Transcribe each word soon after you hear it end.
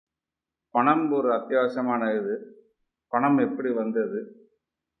பணம் ஒரு அத்தியாவசியமான இது. பணம் எப்படி வந்தது,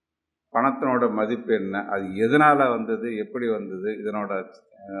 பணத்தினோட மதிப்பு என்ன, அது எதனால் வந்தது, எப்படி வந்தது, இதனோட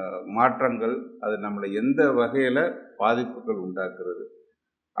மாற்றங்கள், அது நம்மளை எந்த வகையில் பாதிப்புகள் உண்டாக்குறது,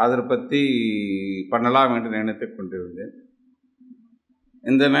 அதை பற்றி பண்ணலாம் என்று நினைத்து கொண்டிருந்தேன்.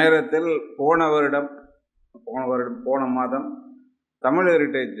 இந்த நேரத்தில் போன மாதம் தமிழ்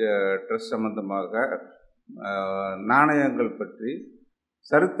ஹெரிட்டேஜ் ட்ரஸ்ட் சம்பந்தமாக நாணயங்கள் பற்றி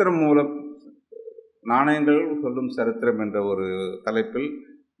சரித்திரம் மூலம் நாணயங்கள் சொல்லும் சரித்திரம் என்ற ஒரு தலைப்பில்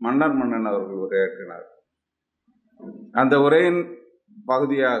மன்னன் அவர்கள் உரையாற்றினார். அந்த உரையின்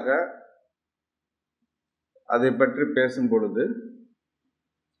பகுதியாக அதை பற்றி பேசும் பொழுது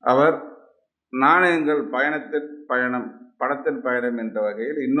அவர் நாணயங்கள் பணத்தின் பயணம் என்ற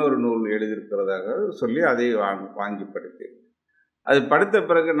வகையில் இன்னொரு நூல் எழுதியிருக்கிறதாக சொல்லி அதை வாங்கி படித்தேன். அதை படித்த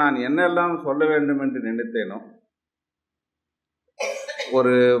பிறகு நான் என்னெல்லாம் சொல்ல வேண்டும் என்று நினைத்தேனோ,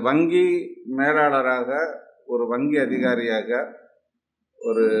 ஒரு வங்கி மேலாளராக, ஒரு வங்கி அதிகாரியாக,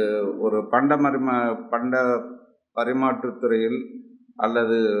 ஒரு பண்ட பரிமாற்றுத்துறையில்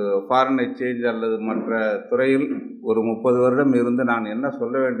அல்லது ஃபாரின் எக்ஸ்சேஞ்ச் அல்லது மற்ற துறையில் ஒரு 30 வருடம் இருந்து நான் என்ன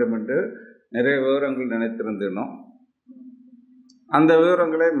சொல்ல வேண்டும் என்று நிறைய விவரங்கள் நினைத்திருந்தேனோ, அந்த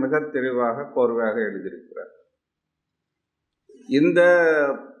விவரங்களை மிக தெளிவாக கோர்வையாக எழுதியிருக்கிறார்.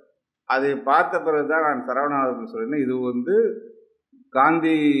 அதை பார்த்த பிறகுதான் நான் சரவணாவுக்கு சொல்லினேன், இது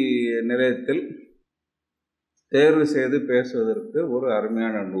காந்தி நிலையத்தில் தேர்வு செய்து பேசுவதற்கு ஒரு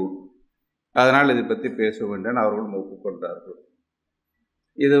அருமையான நூல், அதனால் இதை பற்றி பேச வேண்டும் அவர்கள் ஒப்புக்கொண்டார்கள்.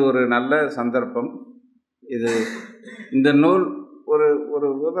 இது ஒரு நல்ல சந்தர்ப்பம். இந்த நூல்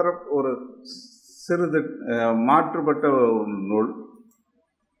ஒரு சிறிது மாற்றுப்பட்ட நூல்.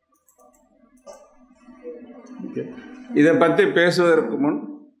 இதை பற்றி பேசுவதற்கு முன்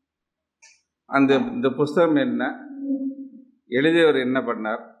இந்த புஸ்தகம் என்ன, எழுதியவர் என்ன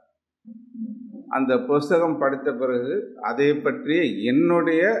பண்ணார், அந்த புஸ்தகம் படித்த பிறகு அதை பற்றிய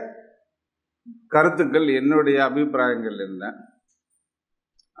என்னுடைய கருத்துக்கள், என்னுடைய அபிப்பிராயங்கள் என்ன,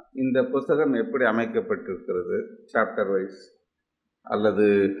 இந்த புஸ்தகம் எப்படி அமைக்கப்பட்டிருக்கிறது, சாப்டர் வைஸ், அல்லது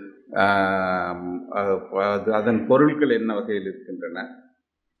அதன் பொருட்கள் என்ன வகையில் இருக்கின்றன,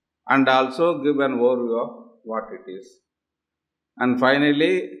 and also give an overview of what it is, and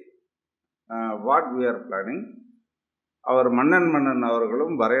finally what we are planning. அவர் மன்னன்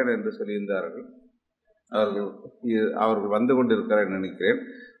அவர்களும் வரையன் என்று சொல்லியிருந்தார்கள். அவர்கள் வந்து கொண்டிருக்கிறார் நினைக்கிறேன்.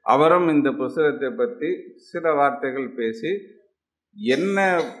 அவரும் இந்த புத்தகத்தை பற்றி சில வார்த்தைகள் பேசி என்ன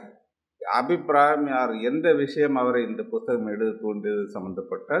அபிப்பிராயம், எந்த விஷயம் அவரை இந்த புத்தகம் எழுத தூண்டியது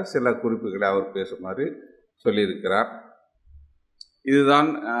சம்பந்தப்பட்ட சில குறிப்புகளை அவர் பேசுமாறு சொல்லியிருக்கிறார். இதுதான்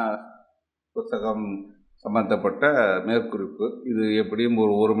புத்தகம் சம்பந்தப்பட்ட மேற்குறிப்பு. இது எப்படியும்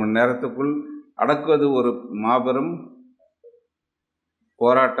ஒரு மணி நேரத்துக்குள் அடக்குவது ஒரு மாபெரும்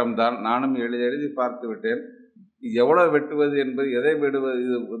போராட்டம் தான். நானும் எழுதி பார்த்து விட்டேன். எவ்வளோ வெட்டுவது என்பது, எதை விடுவது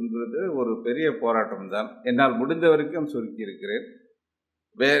என்பது ஒரு பெரிய போராட்டம் தான். என்னால் முடிந்த வரைக்கும் சுருக்கி இருக்கிறேன்.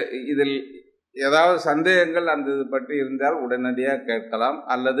 இதில் ஏதாவது சந்தேகங்கள் அந்த இது பற்றி இருந்தால் உடனடியாக கேட்கலாம்,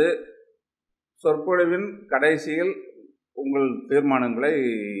 அல்லது சொற்பொழிவின் கடைசியில் உங்கள் தீர்மானங்களை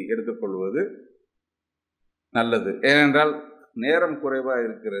எடுத்துக்கொள்வது நல்லது. ஏனென்றால் நேரம் குறைவாக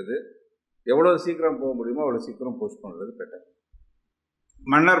இருக்கிறது. எவ்வளோ சீக்கிரம் போக முடியுமோ அவ்வளோ சீக்கிரம் போஸ்ட் பண்ணுறது பெட்டர்.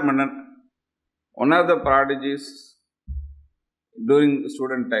 மன்னன் one of the ப்ராடிஜிஸ் touring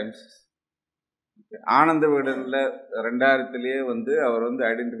student times. Ananda விகடனில் 2000 our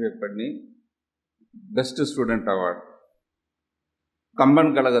identify பண்ணி பெஸ்ட் ஸ்டூடெண்ட் அவார்டு,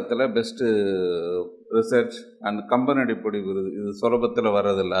 கம்பன் கழகத்தில் பெஸ்ட்டு ரிசர்ச் அண்ட் கம்பன் அடிப்படை விருது. இது சுலபத்தில்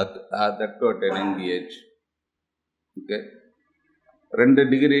வர்றதில்லை. That at an young age. Okay, 2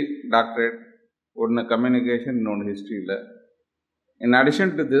 degree doctorate, ஒன்று கம்யூனிகேஷன், இன்னொன்று ஹிஸ்ட்ரியில். In addition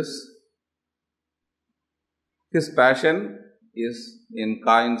to this, his passion is in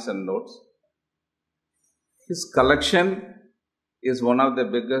coins and notes. His collection is one of the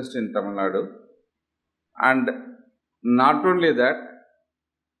biggest in Tamil Nadu. And not only that,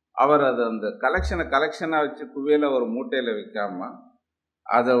 அவர் அந்த கலெக்ஷனாக வச்சு குவியல ஒரு மூட்டையில் வைக்காமல்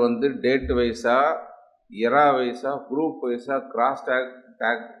அதை date வைஸாக, எரா வைஸாக, குரூப் வைஸாக, கிராஸ்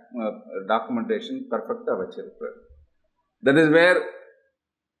டேக் டாக்குமெண்டேஷன் பர்ஃபெக்டாக வச்சிருக்கிறார். That is where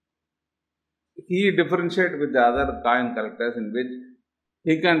he differentiates with the other coin collectors, in which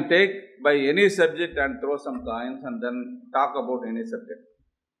he can take by any subject and throw some coins and then talk about any subject.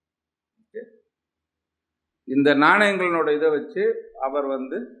 Okay. இந்த நாணயங்களோட இதை வச்சு அவர்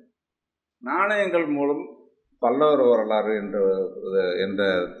நாணயங்கள் மூலம் பல்லவர் வரலாறு என்ற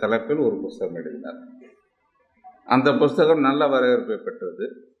தலைப்பில் ஒரு புஸ்தகம் எழுதினார். அந்த புஸ்தகம் நல்ல வரவேற்பை பெற்றது.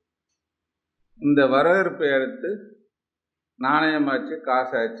 இந்த வரவேற்பை அடுத்து நாணயமாச்சு,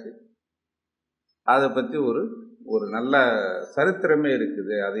 காசாச்சு, அதை பற்றி ஒரு நல்ல சரித்திரமே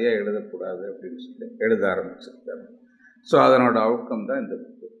இருக்குது, அதையே எழுதக்கூடாது அப்படின்னு சொல்லி எழுத ஆரம்பிச்சிருக்காரு. ஸோ அதனோட அவுட்கம் தான் இந்த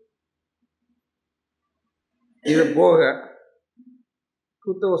புக்கு. இது போக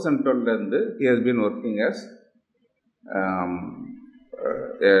 2012 he has been working as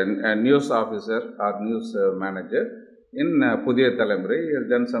a news officer or news manager in புதிய தலைமுறை. he has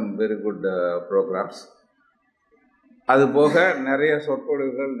done some very good programs. அது போக நிறைய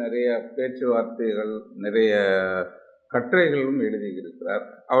சொற்பொழிவுகள், நிறைய பேச்சுவார்த்தைகள், நிறைய கட்டுரைகளும் எழுதியிருக்கிறார்.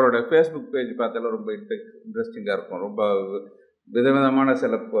 அவரோட ஃபேஸ்புக் பேஜ் பார்த்தாலும் ரொம்ப இன்ட்ரெஸ்டிங்காக இருக்கும். ரொம்ப விதவிதமான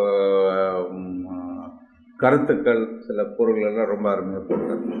சில கருத்துக்கள், சில பொருள்கள்லாம் ரொம்ப அருமையாக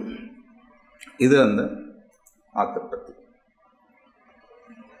போட்டார். இது அந்த ஆத்தர் பற்றி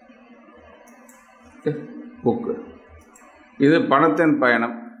புக்கு. இது பணத்தின்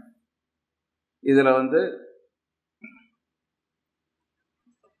பயணம். இதில்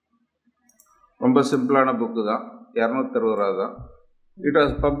ரொம்ப சிம்பிளான புக்கு தான், 260 ரூபா தான். It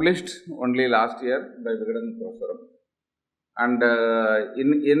was published only last year by Vikatan புரோசரம். And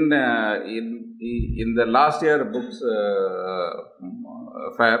in the last year books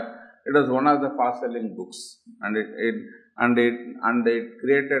fair, it was one of the fast selling books, and it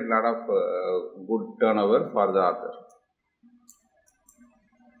created a lot of good turnover for the author.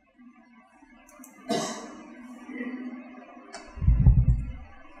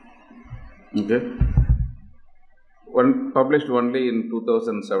 Okay, published only in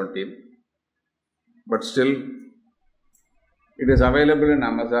 2017, but still it is available in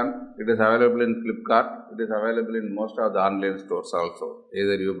Amazon, it is available in Flipkart, it is available in most of the online stores also.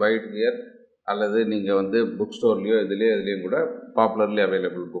 Either you buy it here, அல்லது நீங்கள் book ஸ்டோர்லேயோ இதுலேயும் கூட popularly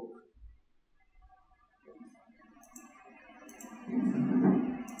available book.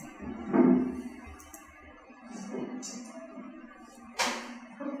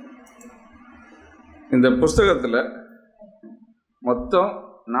 இந்த புஸ்தகத்தில் மொத்தம்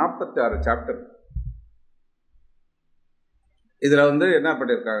 46 chapter. இதில் என்ன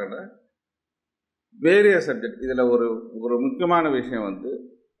பண்ணியிருக்காங்கன்னா வேரியஸ் சப்ஜெக்ட். இதில் ஒரு முக்கியமான விஷயம்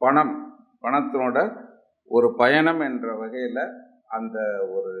பணத்தினோட ஒரு பயணம் என்ற வகையில் அந்த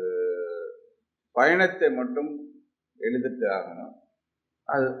ஒரு பயணத்தை மட்டும் எழுதிட்டு ஆகணும்.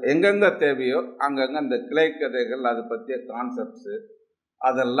 அது எங்கெங்கே தேவையோ அங்கங்கே அந்த கிளை கதைகள், அதை பற்றிய கான்செப்ட்ஸு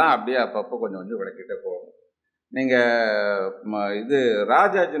அதெல்லாம் அப்படியே அப்பப்போ கொஞ்சம் கொஞ்சம் விளக்கிட்டே போகணும். நீங்கள் இது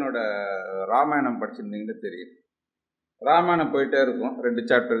ராஜாஜனோட ராமாயணம் படிச்சிருந்தீங்கன்னு தெரியும். ராமாயணம் போயிட்டே இருக்கும், 2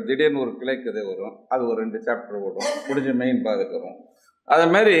 சாப்டர், திடீர்னு ஒரு கிளைக்கதை வரும், அது ஒரு 2 சாப்டர் வரும், முடிஞ்ச மெயின் பாதுக்கு வரும். அது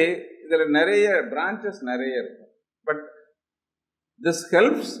மாதிரி இதில் நிறைய பிரான்ச்சஸ் நிறைய இருக்கும். But this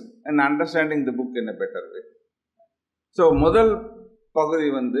helps in understanding the book in a better way. So முதல் பகுதி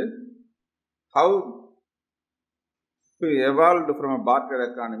how to evolve from a partner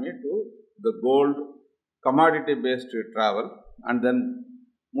economy to the gold commodity based travel and then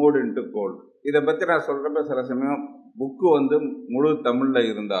mood in to gold. இதை பற்றி நான் சொல்கிறப்ப சில சமயம் book முழு தமிழில்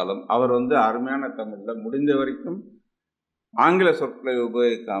இருந்தாலும் அவர் அருமையான தமிழில் முடிஞ்ச வரைக்கும் ஆங்கில சொற்களை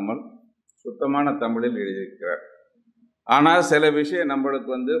உபயோகிக்காமல் சுத்தமான தமிழில் எழுதியிருக்கிறார். ஆனால் சில விஷயம்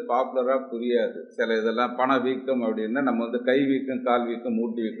நம்மளுக்கு பாப்புலராக புரியாது. சில இதெல்லாம் பண வீக்கம் அப்படின்னா நம்ம கை வீக்கம், கால் வீக்கம்,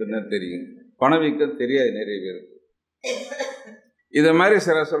 மூட்டு வீக்கம் தான் தெரியும். பண வீக்கம் தெரியாது நிறைய பேருக்கு. இதை மாதிரி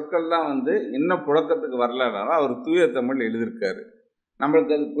சில சொற்கள்லாம் இன்னும் புழக்கத்துக்கு வரலனால அவர் தூய தமிழ் எழுதியிருக்காரு.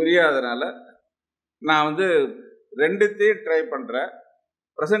 நம்மளுக்கு அது புரியாதனால நான் ரெண்டுத்தையும் ட்ரை பண்ணுறேன்.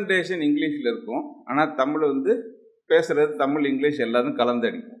 ப்ரெசன்டேஷன் இங்கிலீஷில் இருக்கும், ஆனால் தமிழ் பேசுகிறது தமிழ் இங்கிலீஷ் எல்லாரும் கலந்து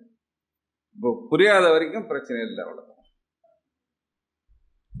அடிக்கும். இப்போ புரியாத வரைக்கும் பிரச்சனை இல்லை, அவ்வளோதான்.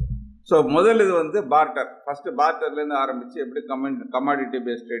 ஸோ முதல் இது பார்ட்டர். ஃபஸ்ட்டு பார்ட்டர்லேருந்து ஆரம்பித்து எப்படி கமாடிட்டி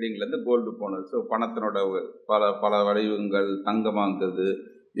பேஸ்ட் ட்ரேடிங்லேருந்து கோல்டு போனது. ஸோ பணத்தினோட பல வடிவங்கள், தங்கமாக இருந்தது,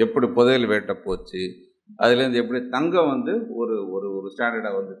 எப்படி புதையல் வேட்ட போச்சு, அதுலேருந்து எப்படி தங்கம் ஒரு ஒரு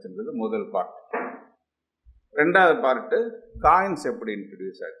ஸ்டாண்டர்டாக வந்துச்சுன்றது முதல் பார்ட். ரெண்டாவது பார்ட்டு காயின்ஸ் எப்படி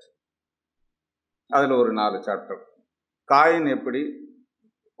இன்ட்ரடியூஸ் ஆச்சு, அதில் ஒரு 4 சாப்டர். காயின் எப்படி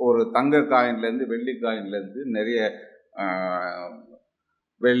ஒரு தங்க காயின்லேருந்து வெள்ளி காயின்லேருந்து நிறைய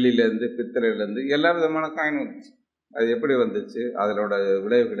வெள்ளிலேருந்து பித்தளையிலேருந்து எல்லா விதமான காயின் வந்துச்சு. அது எப்படி வந்துச்சு, அதனோட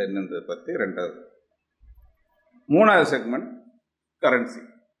விளைவுகள் என்னன்றதை பற்றி ரெண்டாவது. மூணாவது செக்மெண்ட் கரன்சி.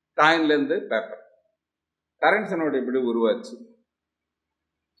 காயின்லேருந்து பேப்பர். கரன்சினோட எப்படி உருவாச்சு,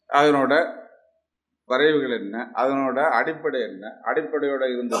 அதனோட வரைவுகள் என்ன, அதனோட அடிப்படை என்ன, அடிப்படையோட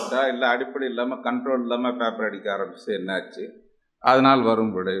இருந்துச்சா இல்லை அடிப்படை இல்லாமல் கண்ட்ரோல் இல்லாமல் பேப்பர் அடிக்க ஆரம்பிச்சு என்னாச்சு, அதனால்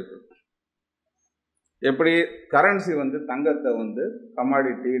வரும் விளைவுகள். எப்படி கரன்சி தங்கத்தை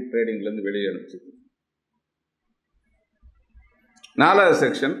கமாடிட்டி ட்ரேடிங்லேருந்து வெளியே அனுப்பிச்சுது. 4வது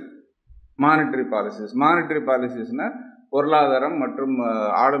செக்ஷன் மானிட்டரி பாலிசிஸ். மானிட்டரி பாலிசிஸ்னால் பொருளாதாரம் மற்றும்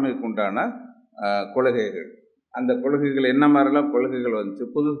ஆளுமைக்கு உண்டான கொள்கைகள், அந்த கொள்கைகள் என்ன மாதிரிலாம் கொள்கைகள் வந்துச்சு,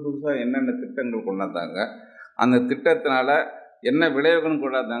 புதுசாக என்னென்ன திட்டங்கள் கொண்டாந்தாங்க, அந்த திட்டத்தினால என்ன விளைவுகள்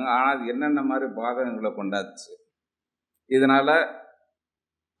கொண்டாந்தாங்க, ஆனால் அது என்னென்ன மாதிரி பாதகங்களை கொண்டாச்சு, இதனால்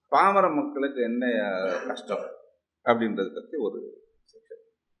பாமர மக்களுக்கு என்ன கஷ்டம் அப்படின்றத பற்றி ஒரு செக்ஷன்.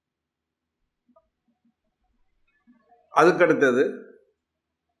 அதுக்கடுத்தது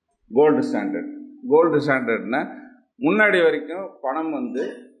கோல்டு ஸ்டாண்டர்ட். கோல்டு ஸ்டாண்டர்ட்னா முன்னாடி வரைக்கும் பணம்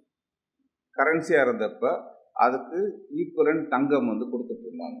கரன்சியாக இருந்தப்ப அதுக்கு ஈக்குவலன்ட் தங்கம் கொடுத்துட்டு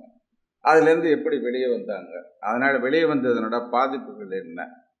இருந்தாங்க. அதுலேருந்து எப்படி வெளியே வந்தாங்க, அதனால் வெளியே வந்ததனோட பாதிப்புகள் என்ன,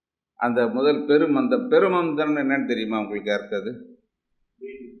 அந்த முதல் பெருமந்தம் என்னன்னு தெரியுமா உங்களுக்கு யாருக்காது?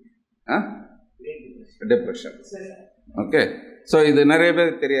 டிப்ரெஷன். ஓகே, ஸோ இது நிறைய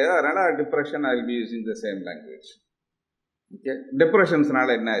பேருக்கு தெரியாது, அதனால் depression I will be using the same language. Okay,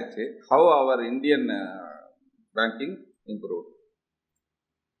 டிப்ரெஷன்ஸ்னால என்ன ஆச்சு, have our Indian banking improve.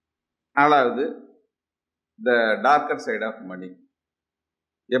 நாலாவது the darker side of money.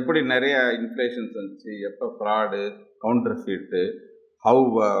 எப்படி நிறைய இன்ஃப்ளேஷன்ஸ் வந்துச்சு, எப்போ fraud, counter feet, how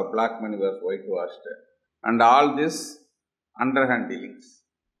black money was white washed and all this அண்டர்ஹேண்ட் dealings.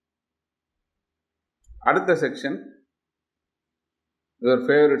 அடுத்த section, your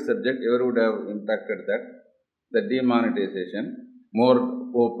favourite subject, ever would have impacted that, the demonetisation, more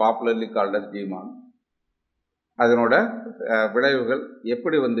popularly called as demon. அதனோட விளைவுகள்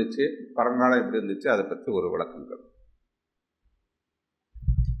எப்படி வந்துச்சு, பரங்காலம் எப்படி இருந்துச்சு, அதை பற்றி ஒரு விளக்கங்கள்.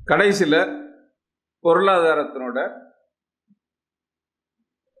 கடைசியில் பொருளாதாரத்தினோட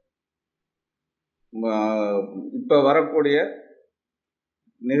இப்போ வரக்கூடிய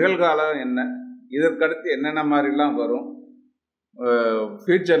நிகழ்காலம் என்ன, இதற்கடுத்து என்னென்ன மாதிரிலாம் வரும்,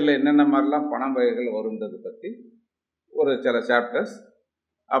 ஃப்யூச்சரில் என்னென்ன மாதிரிலாம் பணம் வகைகள் வரும்ன்றது பற்றி ஒரு சில சாப்டர்ஸ்.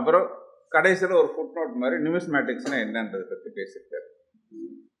 அப்புறம் கடைசியில் ஒரு ஃபுட் நோட் மாதிரி நியூமிஸ்மேட்டிக்ஸ்னா என்னன்றதை பற்றி பேசியிருக்காரு.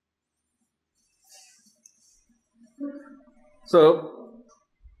 ஸோ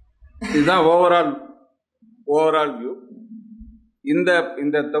இதுதான் ஓவரால் வியூ.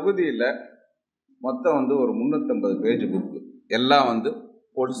 இந்த தொகுதியில் மொத்தம் ஒரு 350 பேஜ் புக்கு, எல்லாம்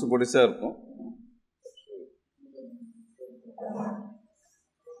பொடிசாக இருக்கும்.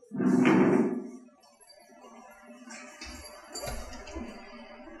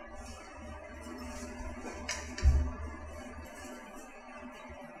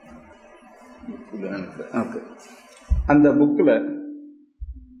 ஓகே, அந்த புக்கில்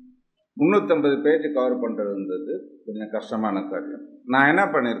 350 பேஜ் கவர் பண்ணுறதுன்றது கொஞ்சம் கஷ்டமான காரியம். நான் என்ன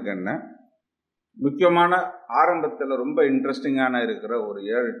பண்ணியிருக்கேன்னா, முக்கியமான ஆரம்பத்தில் ரொம்ப இன்ட்ரெஸ்டிங்கான இருக்கிற ஒரு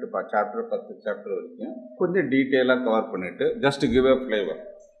 7-8 சாப்டர் 10 சாப்டர் வரைக்கும் கொஞ்சம் டீட்டெயிலாக கவர் பண்ணிவிட்டு ஜஸ்ட் கிவ் அ ஃப்ளேவர்,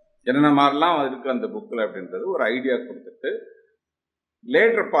 என்னென்ன மாதிரிலாம் இருக்குது அந்த புக்கில் அப்படின்றது ஒரு ஐடியா கொடுத்துட்டு,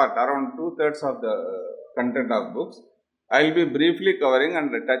 later part around 2/3 of the content of books I will be briefly covering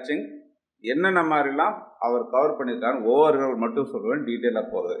and touching. என்னென்ன மாதிரிலாம் அவர் கவர் பண்ணியிருக்காரு ஓவர்கள் மட்டும் சொல்லுவேன்,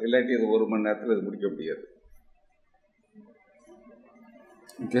 டீட்டெயிலாக போகுது, இல்லாட்டி இது 1 மணி நேரத்தில் இது முடிக்க முடியாது.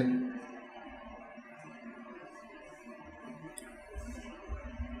 Okay,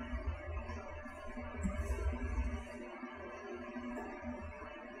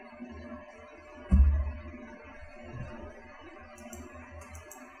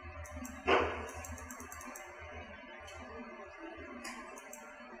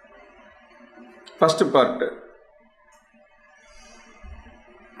 first part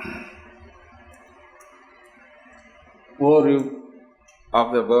overview of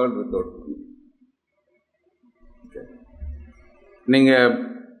the world without money. Okay. நீங்கள்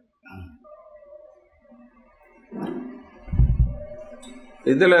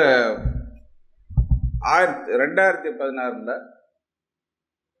இதில் 2016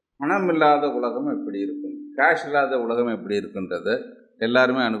 பணம் இல்லாத உலகம் எப்படி இருக்கும், கேஷ் இல்லாத உலகம் எப்படி இருக்குன்றதை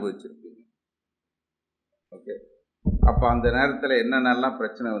எல்லாருமே அனுபவிச்சிருப்பீங்க. ஓகே, அப்போ அந்த நேரத்தில் என்னென்னலாம்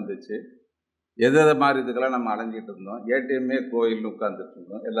பிரச்சனை வந்துச்சு, எதை மாதிரி இதுக்கெல்லாம் நம்ம அலைஞ்சிட்டு இருந்தோம், ஏடிஎம்ஏ கோயில்னு உட்காந்துட்டு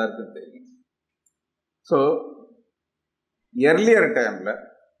இருந்தோம், எல்லாருக்கும் தெரியும். ஸோ எர்லியர் டைமில்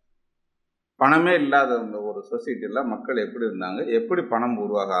பணமே இல்லாத ஒரு சொசைட்டியில் மக்கள் எப்படி இருந்தாங்க, எப்படி பணம்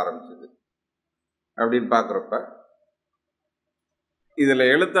உருவாக ஆரம்பிச்சது அப்படின்னு பார்க்குறப்ப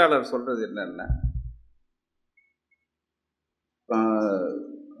இதில் எழுத்தாளர் சொல்கிறது என்னென்ன,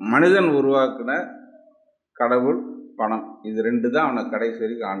 மனிதன் உருவாக்குன கடவுள் பணம், இது 2 தான் அவனை கடைசி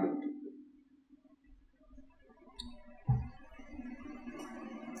வரைக்கும் ஆண்டுகிட்டு இருக்கு.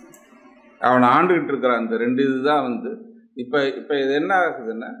 அவனை ஆண்டுகிட்டு இருக்கிற அந்த 2 இதுதான் இப்போ இது என்ன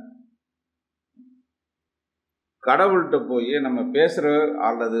ஆகுதுன்னா, கடவுள்கிட்ட போய் நம்ம பேசுகிற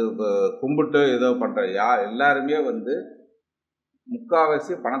அல்லது கும்பிட்டு ஏதோ பண்ணுற எல்லாருமே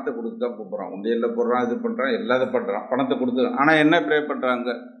முக்கால்வாசி பணத்தை கொடுத்து தான் கூப்பிட்றான். உண்டியலில் போடுறான், இது பண்ணுறான், எல்லாத்தையும் பண்ணுறான், பணத்தை கொடுத்து. ஆனால் என்ன ப்ரே பண்ணுறாங்க,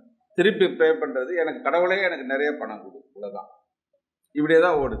 திருப்பி ப்ரே பண்ணுறது, எனக்கு கடவுளே எனக்கு நிறைய பணம் கொடு, இவ்வளோதான். இப்படியே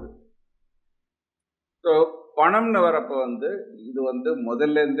தான் ஓடுது. ஸோ பணம்னு வரப்போ இது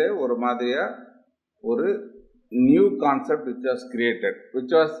முதல்லேருந்தே ஒரு மாதிரியாக ஒரு new concept which was created,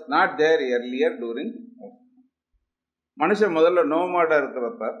 which was not there earlier touring. மனுஷன் முதல்ல நோமாடாக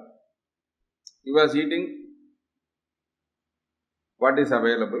இருக்கிறப்ப he was eating what is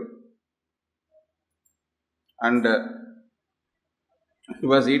available and he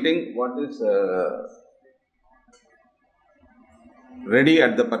was eating what is ready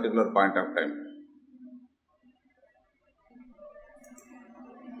at the particular point of time.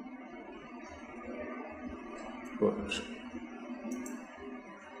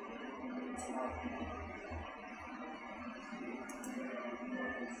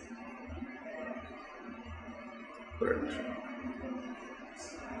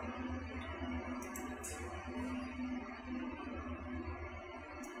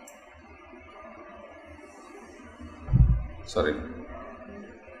 Sorry.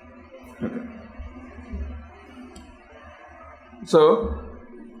 Okay. So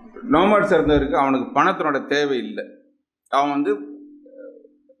nomads இருந்தவருக்கு அவனுக்கு பணத்தினோட தேவை இல்லை. அவன்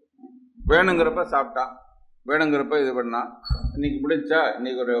வேணுங்கிறப்ப சாப்பிட்டான், வேணுங்கிறப்ப இது பண்ணான். இன்னைக்கு பிடிச்சா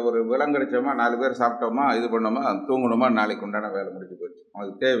இன்னைக்கு ஒரு விலம் கிடைச்சோமா, 4 பேர் சாப்பிட்டோமா, இது பண்ணோமா, தூங்கணுமா, நாளைக்கு உண்டான வேலை முடிஞ்சு போச்சு.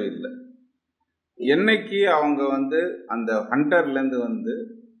 அவனுக்கு தேவையில்லை. என்னைக்கு அவங்க அந்த ஹண்டர்லேருந்து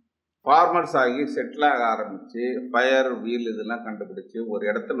ஃபார்மர்ஸ் ஆகி செட்டில் ஆக ஆரம்பித்து ஃபயர் வீல் இதெல்லாம் கண்டுபிடிச்சி ஒரு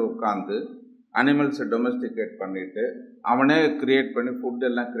இடத்துல உட்காந்து அனிமல்ஸை டொமஸ்டிகேட் பண்ணிவிட்டு அவனே க்ரியேட் பண்ணி ஃபுட்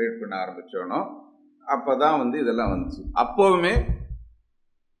எல்லாம் க்ரியேட் பண்ண ஆரம்பித்தோனோ அப்போ தான் இதெல்லாம் வந்துச்சு. அப்போவுமே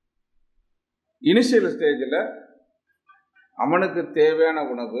இனிஷியல் ஸ்டேஜில் அவனுக்கு தேவையான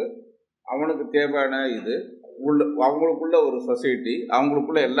உணவு, அவனுக்கு தேவையான இது அவங்களுக்குள்ள ஒரு சொசைட்டி,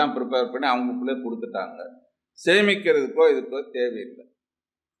 அவங்களுக்குள்ள எல்லாம் ப்ரிப்பேர் பண்ணி அவங்களுக்குள்ளே கொடுத்துட்டாங்க. சேமிக்கிறதுக்கோ இதுக்கோ தேவையில்லை.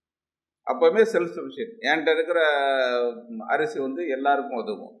 அப்போவுமே செல்ஃப் சஃபிஷியன்ட். என்கிட்ட இருக்கிற அரிசி எல்லாருக்கும்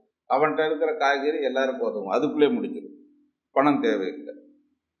உதவும், அவன்கிட்ட இருக்கிற காய்கறி எல்லாருக்கும் உதவும், அதுக்குள்ளே முடிஞ்சிடும், பணம் தேவையில்லை.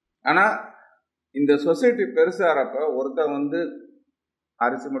 ஆனால் இந்த சொசைட்டி பெருசாகிறப்ப ஒருத்தன்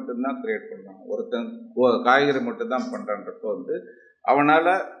அரிசி மட்டும்தான் கிரியேட் பண்ணுறான், ஒருத்தன் காய்கறி மட்டும்தான் பண்ணுறான்றப்போ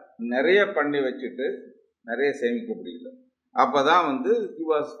அவனால் நிறைய பண்ணி வச்சுட்டு நிறைய சேமிக்க முடியல. அப்போ தான் he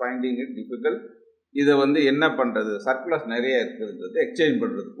was finding it difficult. இதை என்ன பண்ணுறது, சர்ப்ளஸ் நிறைய இருக்கிறது, எக்ஸ்சேஞ்ச்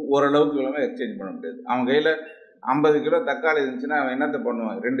பண்ணுறதுக்கு ஓரளவுக்கு இல்லாமல் எக்ஸ்சேஞ்ச் பண்ண முடியாது. அவன் கையில் 50 கிலோ தக்காளி இருந்துச்சுன்னா அவன் என்னத்தை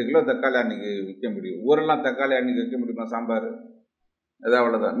பண்ணுவான், 2 கிலோ தக்காளி அன்றைக்கி விற்க முடியும். ஊரெல்லாம் தக்காளி அன்றைக்கி விற்க முடியுமா, சாம்பார் அது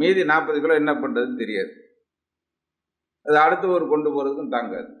அவ்வளோதான். மீதி 40 கிலோ என்ன பண்ணுறதுன்னு தெரியாது, அது அடுத்த ஊர் கொண்டு போகிறதுக்கும்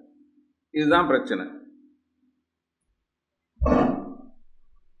தாங்காது. இதுதான் பிரச்சனை.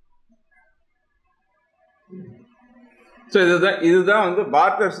 ஸோ இதுதான்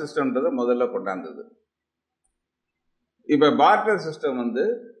பார்ட்டர் சிஸ்டம்ன்றதை முதல்ல கொண்டாந்தது. இப்போ barter system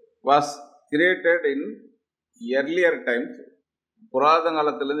was created in earlier times, புராதன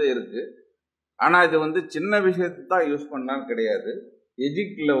காலத்துலேருந்தே இருக்குது. ஆனால் இது சின்ன விஷயத்தை தான் யூஸ் பண்ணான்னு கிடையாது.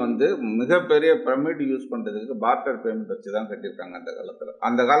 எஜிப்டில் மிகப்பெரிய பிரமிட் யூஸ் பண்ணுறதுக்கு பார்ட்டர் பேமெண்ட் வச்சு தான் கட்டியிருக்காங்க அந்த காலத்தில்.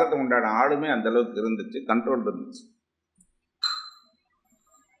 அந்த காலத்துக்கு உண்டான ஆளுமே அந்தளவுக்கு இருந்துச்சு, கண்ட்ரோல் இருந்துச்சு.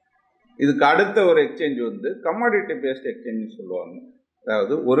 இதுக்கு அடுத்த ஒரு எக்ஸ்சேஞ்ச் கமாடிட்டி பேஸ்ட் எக்ஸ்சேஞ்ச் சொல்லுவாங்க.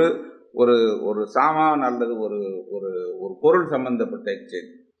 அதாவது ஒரு ஒரு ஒரு சாமான் அல்லது ஒரு ஒரு ஒரு பொருள் சம்பந்தப்பட்ட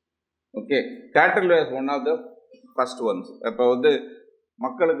எக்ஸ்சேஞ்ச். ஓகே, கேட்டல் was one of the first once. இப்போ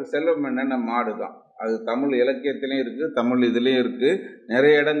மக்களுக்கு செல்வம் என்னென்ன மாடு தான். அது தமிழ் இலக்கியத்திலையும் இருக்குது, தமிழ் இதுலேயும் இருக்குது.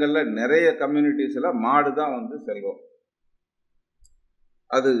 நிறைய இடங்களில் நிறைய கம்யூனிட்டிஸில் மாடு தான் செல்வம்.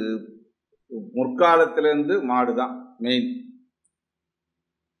 அது முற்காலத்திலேருந்து மாடு தான் மெயின்.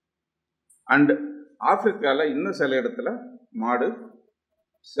 அண்ட் ஆப்பிரிக்காவில் இன்னும் சில இடத்துல மாடு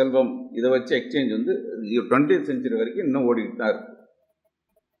செல்வம். இதை வச்சு எக்ஸ்சேஞ்ச் 20th century வரைக்கும் இன்னும் ஓடிட்டு தான் இருக்கு.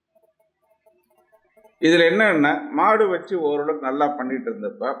 இதில் என்னென்ன மாடு வச்சு ஓரளவுக்கு நல்லா பண்ணிட்டு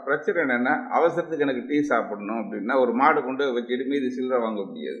இருந்தப்ப பிரச்சனை என்னென்ன, அவசரத்துக்கு எனக்கு டீ சாப்பிடணும் அப்படின்னா ஒரு மாடு கொண்டு வச்சுட்டு மீதி சில்லறை வாங்க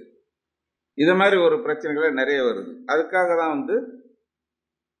முடியாது. இது மாதிரி ஒரு பிரச்சனைகள் நிறைய வருது. அதுக்காக தான்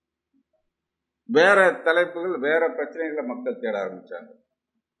வேற தலைப்புகள் வேற பிரச்சனைகளை மக்கள் தேட ஆரம்பிச்சாங்க.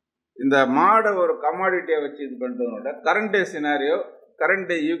 இந்த மாடை ஒரு கமாடிட்டியை வச்சு இது பண்ணுறதோட கரண்ட் டே சினாரியோ, கரண்ட்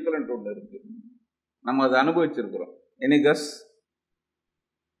டே ஈக்குவலண்ட் ஒன்று இருக்கு, நம்ம அதை அனுபவிச்சிருக்கிறோம். எனி கஸ்?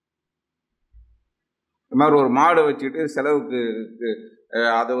 இது மாதிரி ஒரு மாடை வச்சுக்கிட்டு செலவுக்கு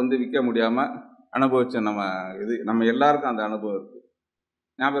அதை விற்க முடியாமல் அனுபவிச்ச நம்ம எல்லாருக்கும் அந்த அனுபவம் இருக்கு.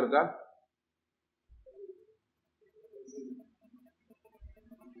 ஞாபகம் இருக்கா?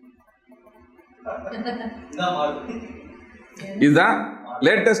 இதுதான்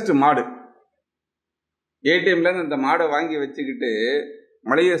லேட்டஸ்ட் மாடு. ஏடிஎம்லேருந்து இந்த மாடை வாங்கி வச்சுக்கிட்டு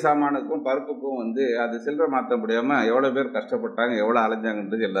மளிகை சாமானுக்கும் பருப்புக்கும் வந்து அது சில்லறை மாற்ற முடியாமல் எவ்வளோ பேர் கஷ்டப்பட்டாங்க, எவ்வளோ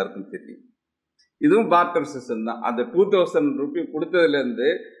அலைஞ்சாங்கன்றது எல்லாருக்கும் தெரியும். இதுவும் பார்ட்டர் சிஸ்டம் தான். அந்த 2000 ரூபி கொடுத்ததுலேருந்து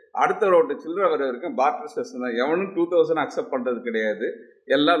அடுத்த ரோட்டு சில்லறை வர வரைக்கும் பார்ட்டர் சிஸ்டம் தான். எவனும் 2000 அக்செப்ட் பண்ணுறது கிடையாது.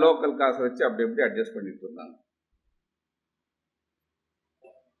 எல்லாம் லோக்கல் காசை வச்சு அப்படி எப்படி அட்ஜஸ்ட் பண்ணிட்டு இருந்தாங்க.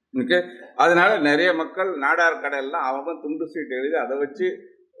 ஓகே, அதனால நிறைய மக்கள் நாடார் கடையெல்லாம் அவன் துண்டு சீட் எழுதி அதை வச்சு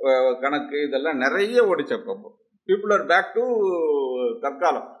கணக்கு இதெல்லாம் நிறைய ஓடிச்சப்போ. People are back to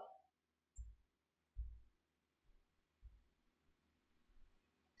தற்காலம்.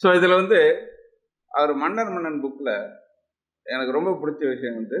 So இதில் வந்து அவர் மன்னன் புக்கில் எனக்கு ரொம்ப பிடிச்ச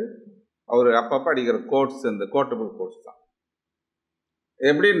விஷயம் வந்து அவர் அப்பப்போ அடிக்கிற கோட்ஸ், அந்த கோட்டபிள் கோட்ஸ் தான்.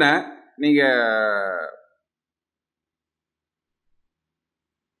 எப்படின்னா, நீங்கள்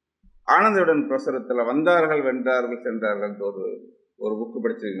ஆனந்தவுடன் பிரசுரத்தில் வந்தார்கள் வென்றார்கள் சென்றார்கள் ஒரு புக்கு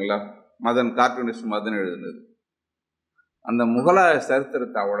படிச்சிருக்கீங்களா? மதன், கார்ட்டூனிஸ்ட் மதன் எழுதுனது. அந்த முகலாய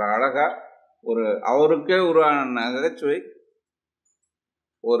சரித்திரத்தை அவ்வளோ அழகா ஒரு அவருக்கே உருவான நகைச்சுவை,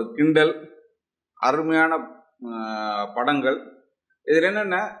 ஒரு கிண்டல், அருமையான படங்கள். இதில்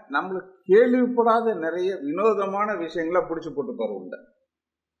என்னென்னா, நம்மளுக்கு கேள்விப்படாத நிறைய வினோதமான விஷயங்களா பிடிச்சி போட்டு பரவுள்ள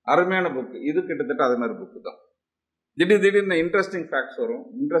அருமையான புக்கு. இது கிட்டத்தட்ட அது மாதிரி புக்கு தான். திடீர்னு இன்ட்ரெஸ்டிங் ஃபேக்ட்ஸ் வரும்,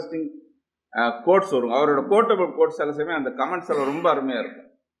 இன்ட்ரெஸ்டிங் கோட்ஸ் வரும். அவரோட கோட்டபிள் கோட்ஸ் சில சமயம் அந்த கமெண்ட்ஸ் எல்லாம் ரொம்ப அருமையாக இருக்கும்.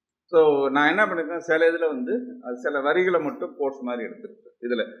 ஸோ நான் என்ன பண்ணியிருக்கேன், சில இதில் வந்து சில வரிகளை மட்டும் கோட்ஸ் மாதிரி எடுத்துருக்கேன்.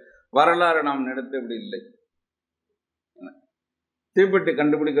 இதில் வரலாறு நாம் நினைத்து இப்படி இல்லை, தீப்பெட்டி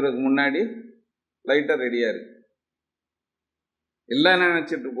கண்டுபிடிக்கிறதுக்கு முன்னாடி லைட்டர் ரெடியாக இருக்கு, எல்லாம் என்ன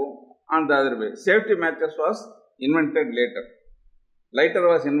நினச்சிட்டு இருப்போம். அந்த other way safety matches was invented later, lighter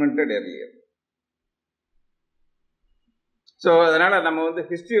was invented earlier. So அதனால் நம்ம வந்து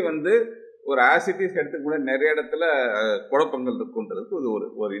ஹிஸ்ட்ரி வந்து ஒரு ஆசிட்டிஸ் எடுத்துக்க கூட நிறைய இடத்துல குழப்பங்கள் இருக்குன்றதுக்கு இது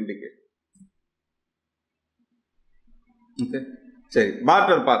ஒரு இண்டிகேஷன். ஓகே, சரி,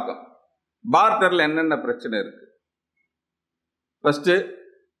 பார்ட்டர் பார்த்தோம். பார்ட்டரில் என்னென்ன பிரச்சனை இருக்கு? ஃபர்ஸ்ட்டு,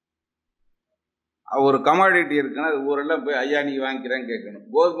 ஒரு கமாடிட்டி இருக்குன்னா அது ஊரெல்லாம் போய் ஐயா நீ வாங்கிக்கிறேன்னு கேட்கணும்.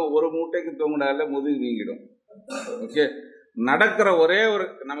 கோதுமை ஒரு மூட்டைக்கு தூங்கினால முதுகு வீங்கிடும். ஓகே, நடக்கிற ஒரே ஒரு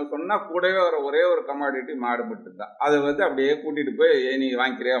நம்ம சொன்னால் கூடவே வர ஒரே ஒரு கமாடிட்டி மாடு மட்டும் தான். அதை வந்து அப்படியே கூட்டிகிட்டு போய் நீ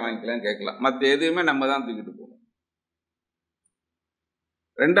வாங்கிக்கிறியா வாங்கிக்கலான்னு கேட்கலாம். மற்ற எதுவுமே நம்ம தான் தூக்கிட்டு போகணும்.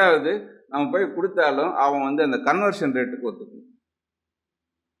 ரெண்டாவது, நம்ம போய் கொடுத்தாலும் அவன் வந்து அந்த கன்வர்ஷன் ரேட்டுக்கு ஒத்துக்கணும்.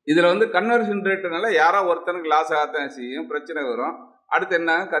 இதில் வந்து கன்வர்ஷன் ரேட்டுனால யாரோ ஒருத்தனுக்கு லாஸ் ஆகத்தான் செய்யும், பிரச்சனை வரும். அடுத்து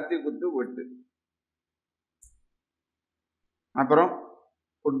என்ன, கத்தி குத்து வெட்டு. அப்புறம்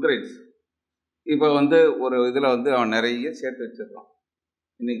ஃபுட் கிரைட்ஸ். இப்போ வந்து ஒரு இதில் வந்து அவன் நிறைய சேர்த்து வச்சிடறான்.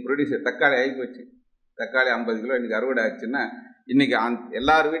 இன்றைக்கி ப்ரொடியூசர் தக்காளி ஆகி போச்சு, தக்காளி 50 கிலோ இன்றைக்கி அறுவடை ஆச்சுன்னா இன்றைக்கி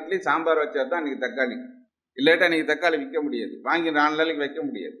எல்லார் வீட்லேயும் சாம்பார் வச்சா தான் இன்றைக்கி தக்காளி, இல்லாட்டா இன்றைக்கி தக்காளி விற்க முடியாது, வாங்கி 4 நாளைக்கு வைக்க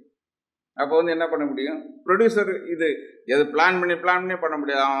முடியாது. அப்போ வந்து என்ன பண்ண முடியும், ப்ரொடியூசர் இது எது பிளான் பண்ணி பண்ண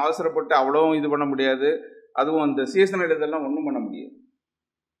முடியாது. அவன் அவசரப்பட்டு அவ்வளோவும் இது பண்ண முடியாது. அதுவும் அந்த சீசனல் இதெல்லாம் ஒன்றும் பண்ண முடியாது.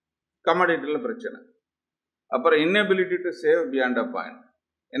 கமாடிட்டியில் பிரச்சனை. அப்புறம் inability to save beyond a point.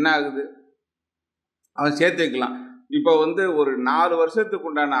 என்ன ஆகுது, அவன் சேர்த்து வைக்கலாம். இப்போ வந்து ஒரு 4 வருஷத்துக்கு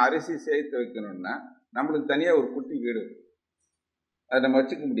உண்டான அரிசி சேர்த்து வைக்கணும்னா நம்மளுக்கு தனியாக ஒரு குட்டி வீடு, அதை நம்ம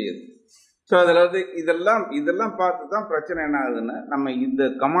வச்சுக்க முடியாது. ஸோ அதில் வந்து இதெல்லாம் பார்த்து தான் பிரச்சனை என்ன ஆகுதுன்னா, நம்ம இந்த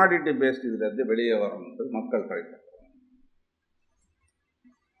கமாடிட்டி பேஸ்ட் இதில் இருந்து வெளியே வரணுன்றது மக்கள் கிடைக்கும்.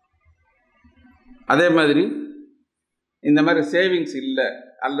 அதே மாதிரி இந்த மாதிரி சேவிங்ஸ் இல்லை,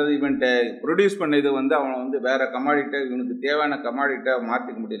 அல்லது இவன்ட்ட ப்ரொடியூஸ் பண்ண இது வந்து அவனை வந்து வேற கமாடிட்டை, இவனுக்கு தேவையான கமாடிட்டை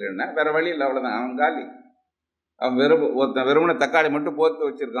மாற்றிக்க முடியலன்னா வேற வழி இல்லை, அவ்வளோதான், அவன் காலி. அவன் ஒருத்தன் வெறுமனை தக்காளி மட்டும் போட்டு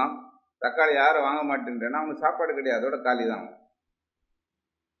வச்சிருக்கான், தக்காளி யாரும் வாங்க மாட்டேன்றேன்னா அவனுக்கு சாப்பாடு கிடையாது, அதோட காலி தான்.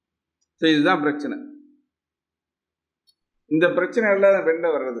 ஸோ இதுதான் பிரச்சனை. இந்த பிரச்சனை எல்லாம் வெளில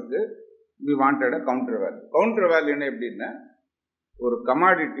வர்றதுக்கு we wanted counter value. Counter வேல்யூன்னு எப்படின்னா, ஒரு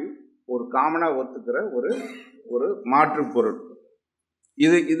கமாடிட்டி ஒரு காமனாக ஒத்துக்கிற ஒரு மாற்று பொருள்.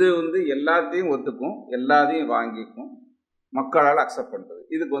 இது வந்து எல்லாத்தையும் ஒத்துக்கும், எல்லாத்தையும் வாங்கிக்கும், மக்களால் அக்செப்ட் பண்ணுறது.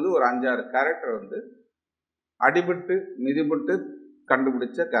 இதுக்கு வந்து ஒரு 5-6 கேரக்டர் வந்து அடிபட்டு மிதிபட்டு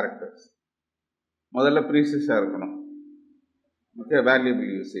கண்டுபிடிச்ச கேரக்டர்ஸ். முதல்ல ப்ரீசியஸாக இருக்கணும். ஓகே,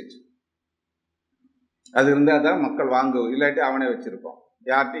 வேல்யூபிள் யூசேஜ் அது இருந்தால் தான் மக்கள் வாங்குவோம், இல்லாட்டி அவனே வச்சுருப்பான்.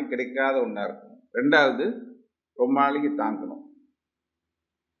 யார்ட்டையும் கிடைக்காத ஒன்றா இருக்கும். ரெண்டாவது, ரொம்ப நாளைக்கு தாங்கணும்.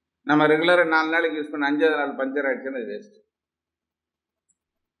 நம்ம ரெகுலராக 4 நாளைக்கு யூஸ் பண்ண 5ஆவது நாள் பஞ்சர் ஆகிடுச்சுன்னா அது வேஸ்ட்டு.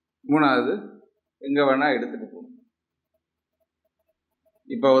 மூணாவது, எங்கே வேணால் எடுத்துகிட்டு போகணும்.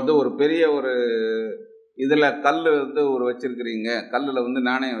 இப்போ வந்து ஒரு பெரிய ஒரு இதில் கல் வந்து வச்சுருக்கிறீங்க, கல்லில் வந்து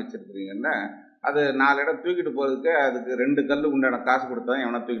நாணயம் வச்சுருக்கிறீங்கன்னா அது 4 இடம் தூக்கிட்டு போகிறதுக்கு அதுக்கு 2 கல் உண்டான காசு கொடுத்தா தான்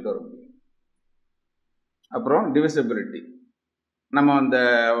எவனா தூக்கிட்டு வர முடியும். அப்புறம் டிவிசிபிலிட்டி. நம்ம அந்த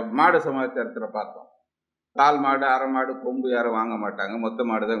மாடு சமாச்சாரத்தில் பார்த்தோம். கால் மாடு அரை மாடு கொம்பு யாரும் வாங்க மாட்டாங்க, மொத்த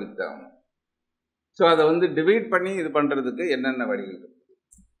மாடு தான் விற்றாங்க. ஸோ அதை வந்து டிவைட் பண்ணி இது பண்ணுறதுக்கு என்னென்ன வழிகள் இருக்கு.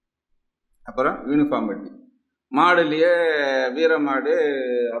 அப்புறம் யூனிஃபார்மிட்டி, மாடுலேயே வீர மாடு,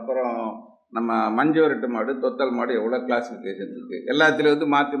 அப்புறம் நம்ம மஞ்சு வரட்டு மாடு, தொத்தல் மாடு, எவ்வளோ கிளாஸிஃபிகேஷன் இருக்குது. எல்லாத்துலேயும்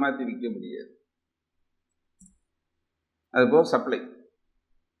வந்து மாற்றி மாற்றி விற்க முடியாது. அதுபோல் சப்ளை,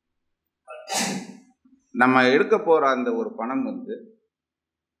 நம்ம எடுக்க போகிற அந்த ஒரு பணம் வந்து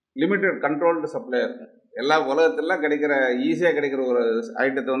லிமிட்டட் கண்ட்ரோல்டு சப்ளை இருக்கும். எல்லா உலகத்திலாம் கிடைக்கிற ஈஸியாக கிடைக்கிற ஒரு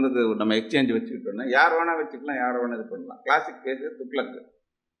ஐட்டத்தை வந்து நம்ம எக்ஸ்சேஞ்ச் வச்சுக்கிட்டோம்னா யார் வேணால் வச்சுக்கலாம், யார் வேணால் இது பண்ணலாம். Classic case துக்ளக்கு.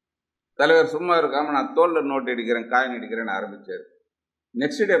 தலைவர் சும்மா இருக்காமல் நான் தோலில் நோட்டு அடிக்கிறேன், காயின் அடிக்கிறேன்னு ஆரம்பித்தார்.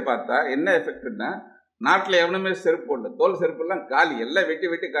 நெக்ஸ்ட் டே பார்த்தா என்ன எஃபெக்ட்னா, நாட்டில் எவனுமே செருப்பு போடல, தோல் செருப்புலாம் காலி, எல்லாம் வெட்டி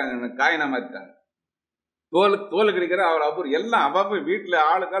வெட்டி காயினா மாற்றிட்டாங்க. தோல் கிடைக்கிற அவ்வளோ அப்புறம் எல்லாம் அவ்வளோ வீட்டில்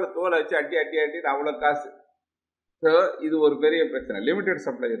ஆளுக்கால தோலை வச்சு அட்டி அட்டி அட்டிட்டு அவ்வளோ காசு. ஸோ இது ஒரு பெரிய பிரச்சனை. லிமிட்டட்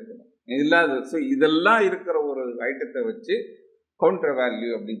சப்ளை இருக்கணும் இல்லாத. ஸோ இதெல்லாம் இருக்கிற ஒரு ஐட்டத்தை வச்சு கவுண்டர் வேல்யூ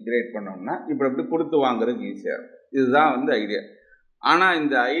அப்படி கிரியேட் பண்ணோம்னா இப்படி கொடுத்து வாங்குறதுக்கு ஈஸியாக இருக்கும். இதுதான் வந்து ஐடியா. ஆனால்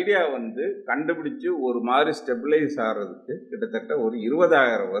இந்த ஐடியா வந்து கண்டுபிடிச்சு ஒரு மாதிரி ஸ்டெபிளைஸ் ஆகிறதுக்கு கிட்டத்தட்ட ஒரு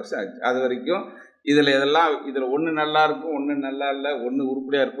 20,000 வருஷம் ஆச்சு. அது வரைக்கும் இதில் ஒன்று நல்லா இருக்கும், ஒன்று நல்லா இல்லை, ஒன்று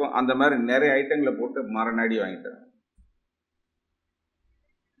உருப்படியாக இருக்கும், அந்த மாதிரி நிறைய ஐட்டங்களை போட்டு மரநாடி வாங்கிட்டாங்க.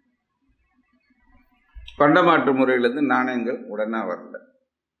 பண்டமாற்று முறையிலேருந்து நாணயங்கள் உடனே வரல.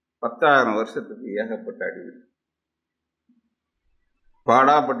 10,000 வருஷத்துக்கு ஏகப்பட்ட அடிவு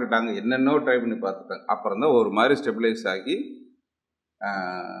பாடாப்பட்டுட்டாங்க. என்னென்னோ ட்ரை பண்ணி பார்த்துட்டாங்க. அப்புறம் தான் ஒரு மாதிரி ஸ்டெபிளைஸ் ஆகி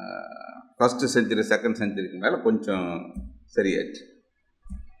ஃபஸ்ட்டு செஞ்சுரி செகண்ட் செஞ்சுரிக்கு மேலே கொஞ்சம் சரியாச்சு.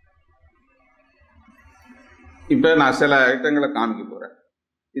 இப்போ நான் சில ஐட்டங்களை காமிக்க போகிறேன்.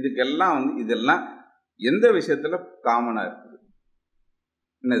 இதுக்கெல்லாம் வந்து இதெல்லாம் எந்த விஷயத்தில் காமனாக இருக்குது?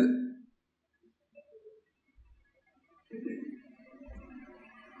 என்னது?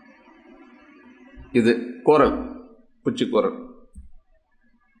 இது கோரல், குச்சி கோரல்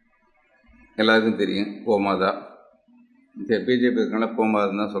எல்லாருக்கும் தெரியும். கோமாதா, பிஜேபி இருக்கனால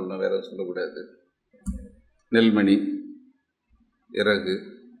கோமாதான் தான் சொல்லணும், வேற சொல்லக்கூடாது. நெல்மணி, இறகு,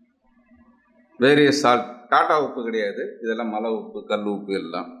 வேரியஸ் சால்ட். டாட்டா உப்பு கிடையாது, இதெல்லாம் மலை உப்பு, கல் உப்பு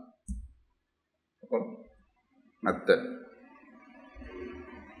எல்லாம். அப்புறம் நத்தை,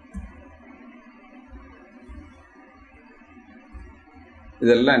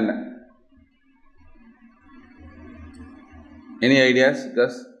 இதெல்லாம் என்ன? Any ideas?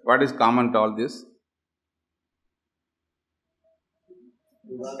 Gus, what is common to all this?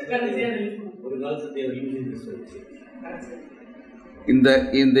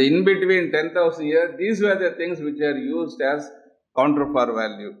 In between 10,000 years, these were the things which are used as counter for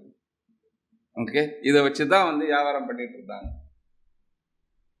value. Okay, இதை வச்சு தான் வந்து வியாபாரம் பண்ணிட்டு இருந்தாங்க.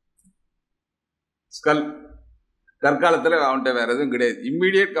 ஸ்கல், கற்காலத்தில் அவன்கிட்ட வேற எதுவும் கிடையாது.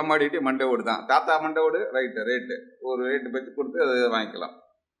 இம்மீடியட் கமாடிட்டி மண்டை ஓடு தான். தாத்தா மண்டை ஓடு, ரைட்டு ரேட்டு, ஒரு ரேட்டு பற்றி கொடுத்து அதை வாங்கிக்கலாம்.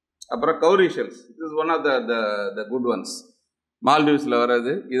 அப்புறம் Gowri shells, it is one of the good once. மால்டீவ்ஸில்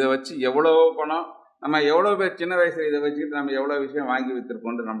வர்றது. இதை வச்சு எவ்வளோ பணம், நம்ம எவ்வளோ பேர் சின்ன வயசில் இதை வச்சுக்கிட்டு நம்ம எவ்வளோ விஷயம் வாங்கி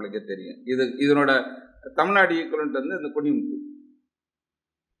விற்றுருக்கோன்ட்டு நம்மளுக்கே தெரியும். இதனோட தமிழ்நாடு ஈக்குவலண்ட் வந்து இந்த கொடிமுத்து,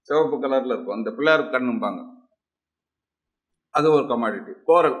 சிவப்பு கலரில் இருக்கும், அந்த பிள்ளையார் கண்ணும்பாங்க, அது ஒரு commodity.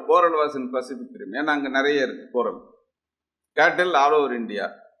 Coral was in Pacific rim, ஏன்னா அங்கே நிறைய இருக்குது கோரல். கேட்டில் ஆல் ஓவர் இந்தியா.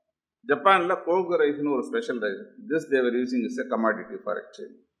 ஜப்பானில் கோகு ரைஸ்னு ஒரு special rice, this Thevar using is a commodity for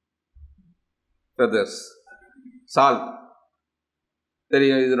exchange. Feathers, salt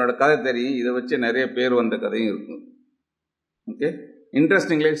தெரியும், இதனோட கதை தெரியும், இதை வச்சு நிறைய பேர் வந்த கதையும் இருக்கும். Okay,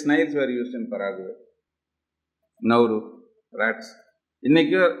 interestingly snails where used in Paraguay. Nauru, rates.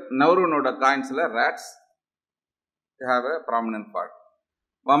 இன்னைக்கு நவ்ருனோட காயின்ஸில் rates have a prominent part.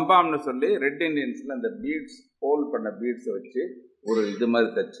 வம்பாம்னு சொல்லி ரெட் இண்டியன்ஸில் அந்த பீட்ஸ், ஹோல்ட் பண்ண பீட்ஸை வச்சு ஒரு இது மாதிரி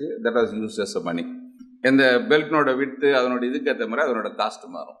தச்சு, that was use as a மணி. இந்த பெல்ட்னோட விட்டு அதனோட இதுக்கு ஏற்ற மாதிரி அதனோட காஸ்ட்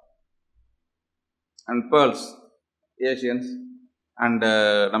மாறும். அண்ட் பேர்ல்ஸ், ஏஷியன்ஸ் அண்ட்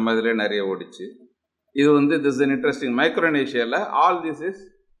நம்ம இதில் நிறைய ஓடிச்சு. இது வந்து this is interesting. மைக்ரோனேஷியாவில் all this is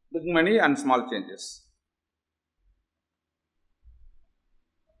big money and small changes.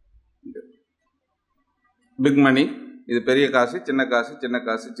 Big money, இது பெரிய காசு, சின்ன காசு, சின்ன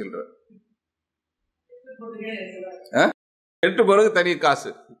காசு, சில்லற. எட்டு பிறகு தனி காசு,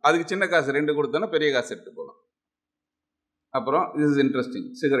 அதுக்கு சின்ன காசு 2 கொடுத்தோன்னா பெரிய காசு எடுத்து போகலாம். அப்புறம் திஸ் இஸ் இன்ட்ரெஸ்டிங்,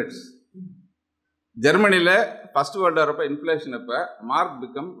 சிகரெட்ஸ். ஜெர்மனியில் ஃபர்ஸ்ட் வேர்ல்டு வரப்போ இன்ஃப்ளேஷன் அப்போ மார்க்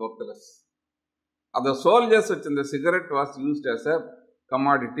பிகம் ஒர்த்லெஸ். அந்த சோல்ஜர்ஸ் வச்சிருந்த cigarette was used as a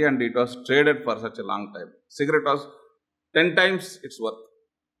commodity and it was traded for such a long time. Cigarette was 10 times its worth.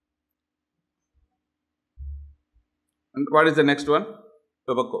 And what is the next one?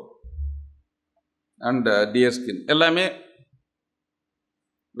 Tobacco and deer skin. எல்லாமே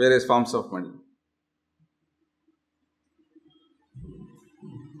various forms of money.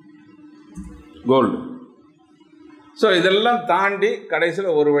 Gold. So இதெல்லாம் தாண்டி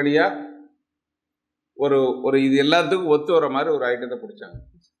கடைசியில் ஒரு வழியாக ஒரு இது எல்லாத்துக்கும் ஒத்து வர மாதிரி ஒரு ஐட்டத்தை பிடிச்சாங்க.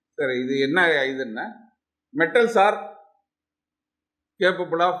 சரி, இது என்ன இதுன்னா, metals are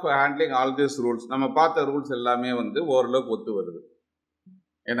capable of handling all these rules. நம்ம பார்த்த ரூல்ஸ் எல்லாமே வந்து ஓரளவுக்கு ஒத்து வருது.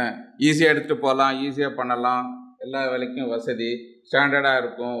 ஏன்னா ஈஸியாக எடுத்துகிட்டு போகலாம், ஈஸியாக பண்ணலாம், எல்லா வேலைக்கும் வசதி, ஸ்டாண்டர்டாக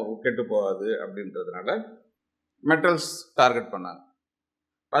இருக்கும், கெட்டு போகாது அப்படின்றதுனால மெட்டல்ஸ் டார்கெட் பண்ணாங்க.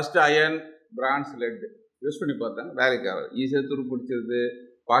 First iron, France, let use பண்ணி பார்த்தாங்க, வேலைக்கு ஆகாது. ஈஸியாக துரு பிடிச்சிருது,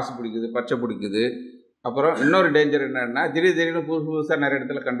 பாசி பிடிக்குது, பச்சை பிடிக்குது. அப்புறம் இன்னொரு டேஞ்சர் என்னென்னா, திடீர்னு புதுசாக நிறைய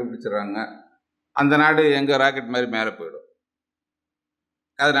இடத்துல கண்டுபிடிச்சிடுறாங்க. அந்த நாடு எங்கள் ராக்கெட் மாதிரி மேலே போயிடும்.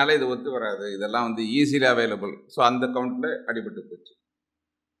 அதனால் இது ஒத்து வராது, இதெல்லாம் வந்து ஈஸிலி அவைலபிள். ஸோ அந்த கவுண்டில் அடிபட்டு போச்சு.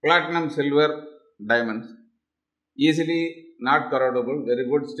 Platinum, silver, diamonds easily not கரோடபிள், very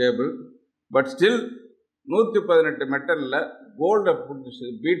good, stable. But still 118 மெட்டலில் கோல்டை பிடிச்சி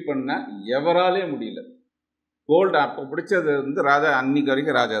பீட் பண்ண எவராலே முடியல. கோல்டு அப்போ பிடிச்சது வந்து ராஜா, அன்னைக்கு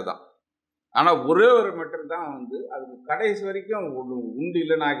வரைக்கும் ராஜா தான். ஆனால் ஒரே ஒரு மெட்டல் தான் வந்து அதுக்கு கடைசி வரைக்கும் உண்டு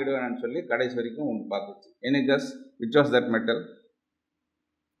இல்லைன்னு ஆக்கிடுவேன்னு சொல்லி கடைசி வரைக்கும் ஒன்று பார்த்துச்சு. எனி கஸ் விச் வாஸ் தட் மெட்டல்?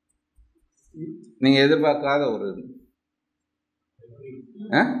 நீங்கள் எதிர்பார்க்காத ஒரு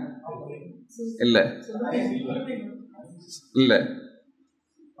இல்லை இல்லை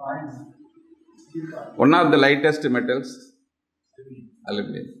one of the lightest metals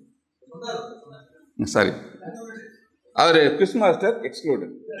aluminium. Sorry, our quiz master exclude.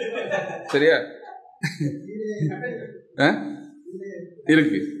 சரியா?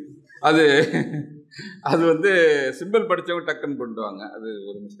 இருக்கு. அது அது வந்து சிம்பிள் படித்தவங்க டக்குன்னு பண்ணுவாங்க, அது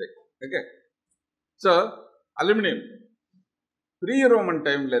ஒரு mistake. Okay. So aluminium pre Roman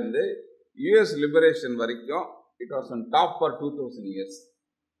டைம்லேருந்து US liberation வரைக்கும் it was on top for 2000 years.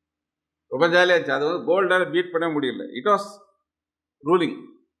 ரொம்ப ஜாலியாச்சு. அது வந்து கோல்டால் பீட் பண்ண முடியல. It was ruling.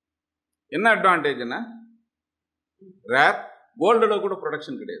 என்ன அட்வான்டேஜ்னா, ரேர், கோல்டில் கூட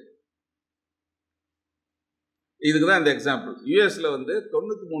ப்ரொடக்ஷன் கிடையாது. இதுக்கு தான் இந்த எக்ஸாம்பிள். யூஎஸில் வந்து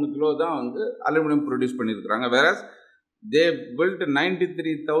 93 கிலோ தான் வந்து அலுமினியம் ப்ரொடியூஸ் பண்ணியிருக்கிறாங்க. Whereas they build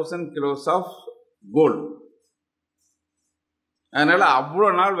 93,000 kilos of gold. அதனால் அவ்வளோ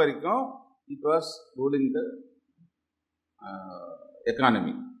நாள் வரைக்கும் it was ruling the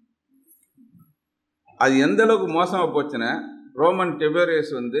economy. அது எந்த அளவுக்கு மோசமாக போச்சுன்னா, ரோமன்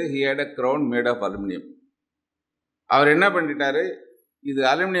டிபேரியஸ் வந்து he had a crown made of aluminium. அவர் என்ன பண்ணிட்டாரு, இது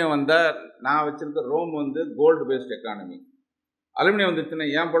அலுமினியம் வந்தால் நான் வச்சுருக்க ரோம் வந்து கோல்டு பேஸ்ட் எக்கானமி, அலுமினியம் வந்துச்சுன்னா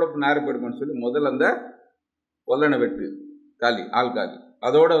ஏன் பொழப்பு நேரம் போயிடுமான்னு சொல்லி முதல்ல அந்த கொல்லனை வெட்டு காலி, ஆள் காலி.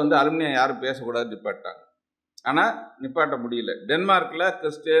 அதோடு வந்து அலுமினியம் யாரும் பேசக்கூடாது நிப்பாட்டாங்க. ஆனால் நிப்பாட்ட முடியல. டென்மார்க்கில்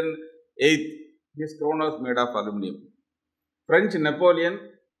Christian 8th, his crown was made of aluminum. French Napoleon,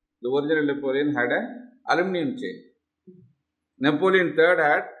 the original Napoleon, had a aluminum chain. Napoleon III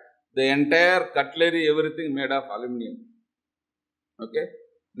had the entire cutlery, everything made of aluminum. Okay.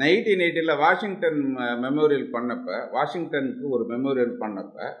 1980 Washington memorial பண்ணப்ப, வாஷிங்டனுக்கு ஒரு memorial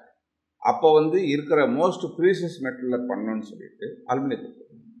பண்ணப்ப, அப்போ வந்து இருக்கிற most precious மெட்டலில் பண்ணணும்னு சொல்லிட்டு அலுமினியத்துக்கு.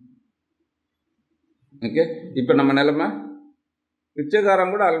 Okay. இப்போ நம்ம நிலைமை,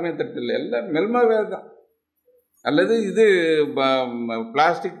 பிச்சைக்காரன் கூட அலுமினியத்தட்டு இல்லை, எல்லாம் மெல்மாவே தான், அல்லது இது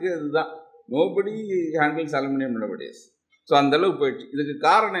பிளாஸ்டிக்கு இதுதான். Nobody handles aluminium nobody's. So அந்தளவுக்கு போயிடுச்சு. இதுக்கு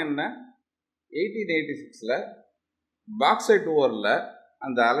காரணம் என்ன, 1886 பாக்சைட் ஓரில்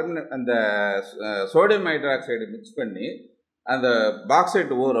அந்த அலுமினியம், அந்த சோடியம் ஹைட்ராக்சைடு மிக்ஸ் பண்ணி அந்த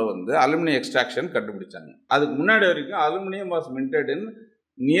பாக்சைட் ஓரை வந்து அலுமினியம் எக்ஸ்ட்ராக்ஷன் கண்டுபிடிச்சாங்க. அதுக்கு முன்னாடி வரைக்கும் aluminium was minted in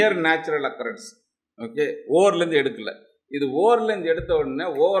near natural occurrence. Okay. ஓர்லேருந்து எடுக்கல. இது ஓர்லேருந்து எடுத்த உடனே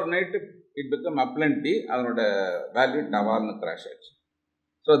ஓவர் நைட்டு இட் பிகம் அப்ளண்டி, அதனோட வேல்யூ டவால்னு கிராஷ் ஆயிடுச்சு.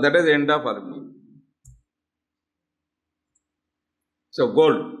 So that is end of aluminium. So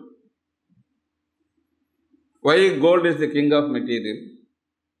gold, why gold is the king of material,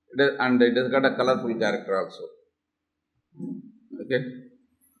 and it has got a colorful character also. Okay.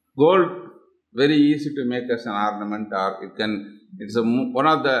 Gold very easy to make as an ornament, or it's one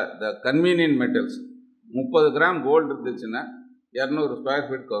of the convenient metals. 30 gram gold இருந்துச்சுன்னா 200 square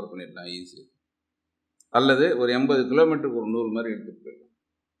feet cover பண்ணிடலாம் easy. அல்லது ஒரு 80 கிலோமீட்டருக்கு ஒரு 100 மாதிரி எடுத்துகிட்டு போயிடலாம்.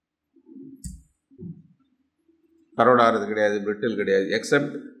 கரோடாகிறது கிடையாது, பிரிட்டில் கிடையாது,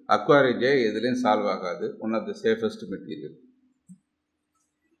 எக்ஸப்ட் அக்வாரிஜே எதுலேயும் சால்வ் ஆகாது. One of the safest material.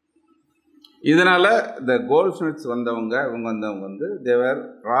 இதனால் இந்த கோல்ட் ஸ்மித்ஸ் வந்தவங்க, இவங்க வந்தவங்க வந்து தேவர்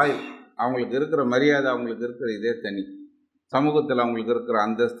ராயல். அவங்களுக்கு இருக்கிற மரியாதை, அவங்களுக்கு இருக்கிற இதே தனி. சமூகத்தில் அவங்களுக்கு இருக்கிற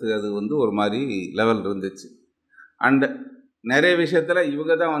அந்தஸ்து அது வந்து ஒரு மாதிரி லெவல் இருந்துச்சு. அண்டு நிறைய விஷயத்தில்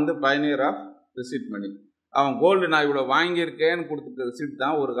இவங்க தான் வந்து பயனியர் ஆஃப் ரிசீட் மணி. அவன் கோல்டு நான் இவ்வளோ வாங்கியிருக்கேன்னு கொடுத்துருக்க ரிசீட்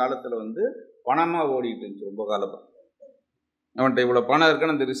தான் ஒரு காலத்தில் வந்து பணமாக ஓடிட்டு இருந்துச்சு ரொம்ப காலமாக. அவன்கிட்ட இவ்வளோ பணம்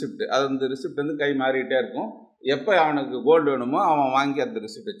இருக்குன்னு அந்த ரிசிப்ட், அது அந்த ரிசிப்ட் வந்து கை மாறிக்கிட்டே இருக்கும். எப்போ அவனுக்கு கோல்டு வேணுமோ அவன் வாங்கி அந்த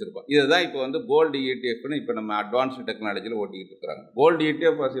ரிசிப்ட் வச்சுருப்பான். இதுதான் இப்போ வந்து கோல்டு ETF இப்போ நம்ம அட்வான்ஸ்டு டெக்னாலஜியில் ஓட்டிக்கிட்டு இருக்கிறாங்க. Gold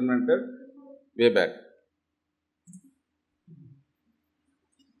ETF was invented way back.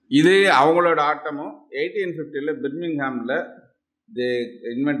 இது அவங்களோட ஆட்டமும் 1850 பிர்மிங்ஹாமில் தே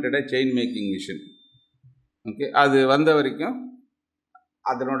invented chain making machine. Okay, அது வந்த வரைக்கும்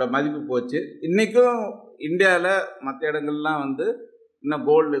அதனோட மதிப்பு போச்சு. இன்றைக்கும் இந்தியாவில் மற்ற இடங்கள்லாம் வந்து இன்னும்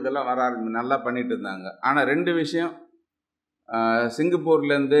கோல்டு இதெல்லாம் வர நல்லா பண்ணிட்டு இருந்தாங்க. ஆனால் 2 விஷயம்,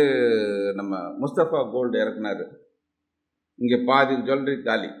 சிங்கப்பூர்லேருந்து நம்ம முஸ்தபா கோல்டு இறக்குனாரு, இங்கே பாதி ஜுவல்லரி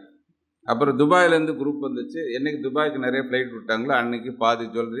காலி. அப்புறம் துபாயிலேருந்து குரூப் வந்துச்சு. என்றைக்கு துபாய்க்கு நிறைய ஃப்ளைட் விட்டாங்களோ அன்றைக்கி பாதி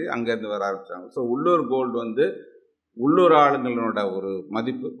ஜுவல்லரி அங்கேருந்து வர ஆரம்பித்தாங்க. ஸோ உள்ளூர் கோல்டு வந்து உள்ளூர் ஆளுங்களோட ஒரு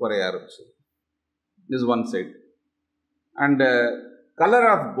மதிப்பு குறைய ஆரம்பிச்சு. This one side. And color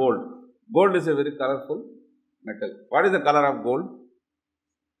of gold. Gold is a very colorful metal. What is the color of gold?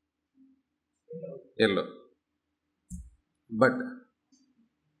 Yellow. But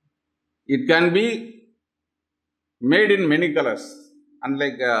it can be made in many colors.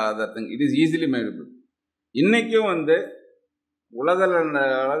 Unlike other thing, it is easily madeable. இன்னைக்கும் வந்து உலகில்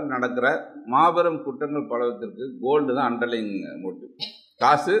நடக்கிற மாபெரும் குற்றங்கள் பலவற்றிற்கு gold தான் underlying motive.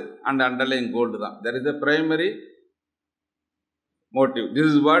 காசு and underlying gold தான். That is the primary motive. This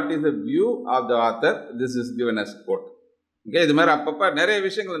is what is the view of the author. This is given as quote. Okay, இது மாதிரி அப்பப்போ நிறைய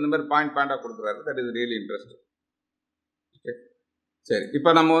விஷயங்கள் இந்த மாதிரி பாயிண்டாக கொடுக்குறாரு. That is really interesting. Okay, சரி, இப்போ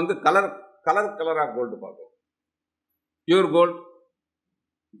நம்ம வந்து கலராக கோல்டு பார்ப்போம். Pure gold.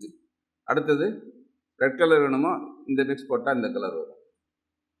 அடுத்தது ரெட் கலர் வேணுமா, இந்த மிக்ஸ் போட்டால் இந்த கலர் வரும்.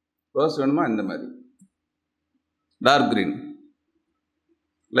 ரோஸ் வேணுமா, இந்த மாதிரி dark green,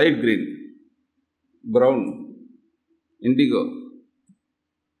 light green, brown, indigo,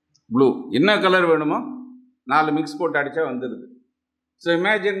 blue, என்ன கலர் வேணுமோ 4 மிக்ஸ் போட்டு அடித்தா வந்துடுது. So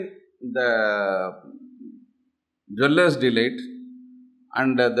imagine the jewellers delight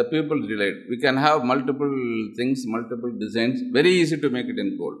and the peoples delight. We can have multiple things, multiple designs, very easy to make it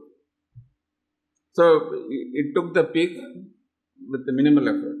in gold. So it took the peak with minimal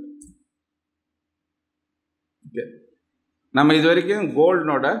effort. Okay, நம்ம இது வரைக்கும்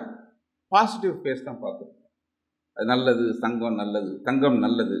கோல்டனோட positive face தான் பார்த்துருக்கோம். அது நல்லது, தங்கம் நல்லது, தங்கம்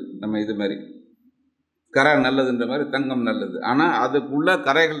நல்லது, நம்ம இது மாதிரி கரை நல்லதுன்ற மாதிரி தங்கம் நல்லது. ஆனால் அதுக்குள்ள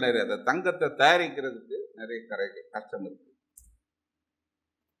கரைகள் நிறைய. அதை தங்கத்தை தயாரிக்கிறதுக்கு நிறைய கரைகள் கஷ்டம் இருக்கு.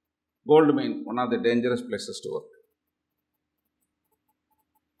 Gold mine one of the dangerous places to work.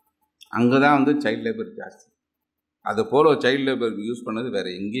 அங்கே தான் வந்து சைல்டு லேபர் ஜாஸ்தி. அது போல் சைல்டு லேபர் யூஸ் பண்ணது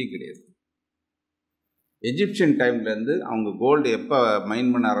வேறு எங்கேயும் கிடையாது. எஜிப்சியன் டைம்லேருந்து அவங்க கோல்டு எப்போ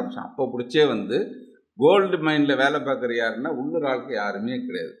மைன் பண்ண ஆரம்பித்தாங்க அப்போ பிடிச்சே வந்து கோல்டு மைனில் வேலை பார்க்குற யாருன்னா உள்ளூர் ஆளுக்கு யாருமே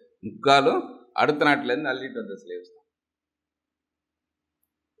கிடையாது. முக்காலும் அடுத்த நாட்டிலேருந்து அள்ளிட்டு வந்த ஸ்லேவ்ஸ் தான்.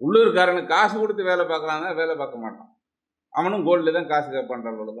 உள்ளூர்காரனுக்கு காசு கொடுத்து வேலை பார்க்கலான்னா வேலை பார்க்க மாட்டான். அவனும் கோல்டு தான் காசு பண்ணுற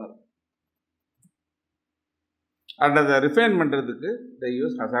அளவில் தான் இருக்கும். அண்ட் அதை ரிஃபைன் பண்ணுறதுக்கு they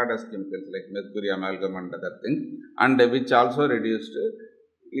use hazardous chemicals like mercury, amalgam and other things, and which also reduced,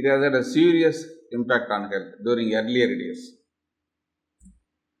 it has had a serious impact on health during earlier years.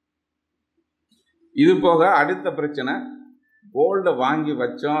 இது போக அடுத்த பிரச்சனை, கோல்டை வாங்கி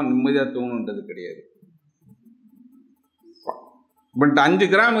வச்சோம் நிம்மதியாக தூணுன்றது கிடையாது. பட் 5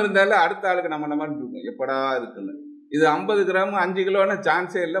 கிராம் இருந்தாலே அடுத்த ஆளுக்கு நம்ம இருக்கும், எப்படா இருக்குன்னு. இது 50 கிராம் 5 கிலோன்னு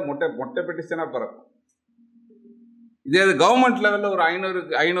சான்ஸே இல்லை. மொட்டை பெட்டிஷனாக பிறக்கும். இதே அது கவர்மெண்ட் லெவலில் ஒரு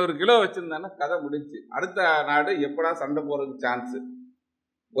 500 கிலோ வச்சுருந்தாங்கன்னா கதை முடிச்சு. அடுத்த நாடு எப்படா சண்டை போகிறதுக்கு சான்ஸு.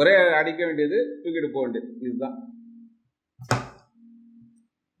 ஒரே அடிக்க வேண்டியது, தூக்கிட்டு போக வேண்டியது. இதுதான்.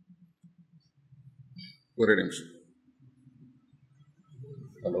 ஒரே நிமிஷம்.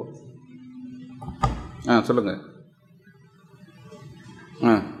 ஹலோ, சொல்லுங்கள்.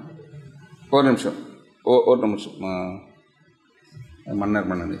 ஒரு நிமிஷம். ஒரு நிமிஷம். மன்னர்.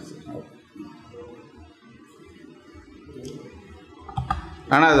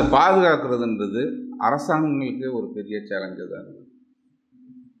 ஆனால் அதை பாதுகாக்கிறதுன்றது அரசாங்கங்களுக்கு ஒரு பெரிய சேலஞ்சு தான்.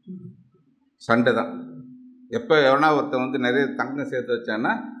 சண்டை தான். எப்போ எவனா ஒருத்தன் வந்து நிறைய தங்கம் சேர்த்து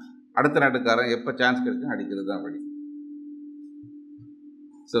வச்சான்னா அடுத்த நாட்டுக்காரன் எப்போ சான்ஸ் கிடைக்கும் அடிக்கிறது தான் வழி.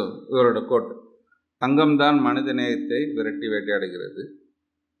 ஸோ இவரோட கோட், தங்கம்தான் மனித நேயத்தை விரட்டி வேட்டையாடுகிறது.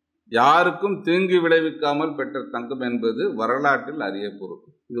 யாருக்கும் தீங்கு விளைவிக்காமல் பெற்ற தங்கம் என்பது வரலாற்றில் அரிய பொருள்.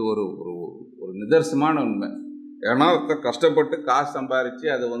 இது ஒரு ஒரு நிதர்சனமான உண்மை. ஏன்னா கஷ்டப்பட்டு காசு சம்பாரித்து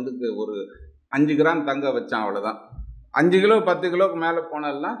அதை வந்து ஒரு 5 கிராம் தங்கம் வச்சான், அவ்வளோதான். 5 கிலோ 10 கிலோக்கு மேலே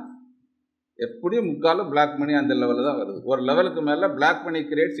போனாலாம் எப்படியும் முக்காலும் பிளாக் மணி அந்த லெவலில் தான் வருது. ஒரு லெவலுக்கு மேலே black money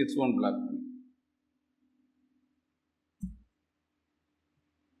creates its own black money.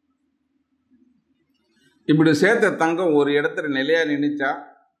 இப்படி சேர்த்த தங்கம் ஒரு இடத்துல நிலையாக நின்றுச்சா?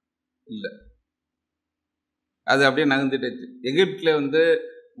 இல்லை, அது அப்படியே நகர்ந்துட்டுச்சு. எகிப்தில்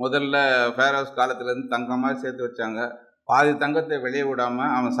முதல்ல ஃபேரோஸ் காலத்துலேருந்து தங்கமாக சேர்த்து வச்சாங்க. பாதி தங்கத்தை வெளியே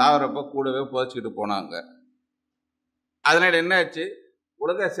விடாமல் அவன் சாகிறப்ப கூடவே புதைச்சிக்கிட்டு போனாங்க. அதனால் என்ன ஆச்சு,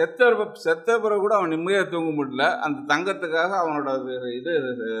 உலக செத்த பிறகு கூட அவன் நிம்மதியாக தூங்க முடியல. அந்த தங்கத்துக்காக அவனோட இது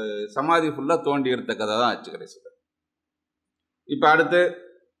சமாதி ஃபுல்லாக தோண்டி எடுத்த கதை தான் ஆச்சு கடைசியில். இப்போ அடுத்து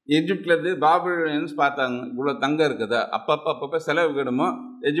எஜிப்ட்லேருந்து பாபிலோனியன்ஸ் பார்த்தாங்க, இவ்வளோ தங்கம் இருக்குதா, அப்பப்போ செலவு கிடமோ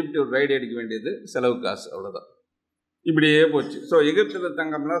எஜிப்ட் ஒரு ரைடு அடிக்க வேண்டியது, செலவு காசு, அவ்வளோதான். இப்படியே போச்சு. ஸோ எகிப்தில்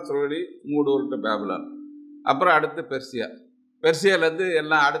தங்கம்லாம் சொல்லி மூடு பேபிலான். அப்புறம் அடுத்து பெர்சியாலேருந்து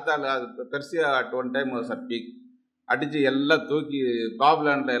எல்லாம் அடுத்த பெர்சியா அட் ஒன் டைம் ஒரு சர்பீக் அடித்து எல்லாம் தூக்கி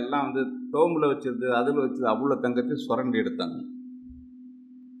பாபிலானில் எல்லாம் டோம்பில் வச்சது, அதில் வச்சது அவ்வளோ தங்கத்தை சுரண்டி எடுத்தாங்க.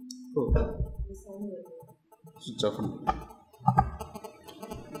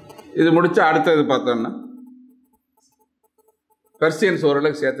 இது முடிச்சு அடுத்தது பார்த்தோம்னா பெர்சியன்ஸ்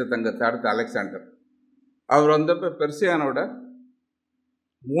ஓரளவுக்கு சேர்த்த தங்கத்தை அடுத்து அலெக்சாண்டர். அவர் வந்தப்போ பெர்சியானோட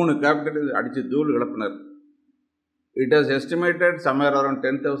 3 கேபிட்டல் அடித்து தூள் கிளப்பினார். It was estimated somewhere around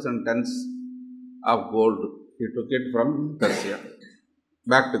 10,000 tons of gold. He took it from Persia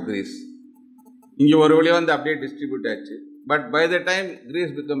back to Greece. இங்கே ஒரு வழியாக அப்படியே டிஸ்ட்ரிபியூட் ஆச்சு. But by the time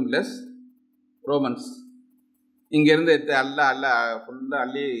Greece become less, Romans இங்கேருந்து ஃபுல்லாக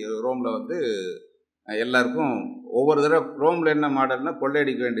அள்ளி ரோமில் எல்லாருக்கும் ஒவ்வொரு தடவை ரோமில் என்ன மாடல்னால்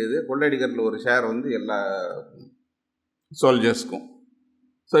கொள்ளையடிக்க வேண்டியது, கொள்ளையடிக்கிறதுல ஒரு ஷேர் எல்லா சோல்ஜர்ஸ்க்கும்.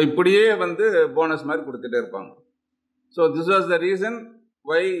 ஸோ இப்படியே போனஸ் மாதிரி கொடுத்துட்டே இருப்பாங்க. So this was the reason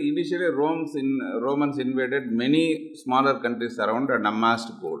why initially Romans invaded many smaller countries around and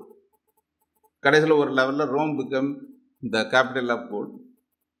amassed gold. கடைசியில் ஒரு லெவலில் Rome become the capital of gold.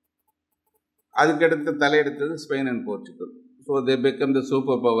 அதுக்கடுத்து தலையெடுத்தது Spain and Portugal. So they become the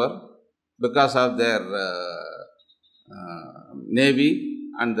super power because of their navy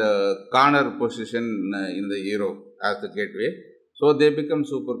and the corner position in the Europe as the gateway. So they become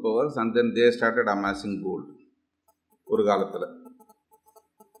superpowers and then they started amassing gold ஒரு காலத்தில்.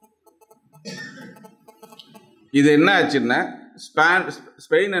 இது என்ன ஆச்சுன்னா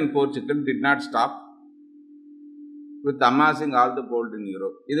Spain and Portugal did not stop with amassing all the gold in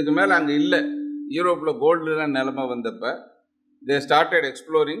Europe. இதுக்கு மேலே அங்கே இல்லை, யூரோப்பில் கோல்டுலாம் நிலைமை வந்தப்போ they started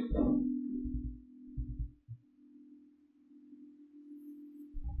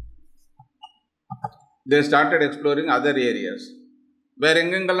exploring other areas. வேற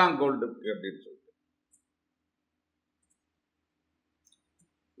எங்கெங்கெல்லாம் கோல்டு இருக்கு அப்படின்னு சொல்லிட்டு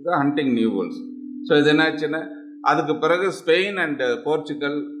ஹண்டிங் நியூ வேர்ல்ட்ஸ். ஸோ இது என்னாச்சுன்னா அதுக்கு பிறகு ஸ்பெயின் அண்ட்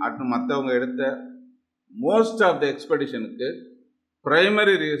போர்ச்சுகல் மற்றவங்க எடுத்த most of the எக்ஸ்பெடிஷனுக்கு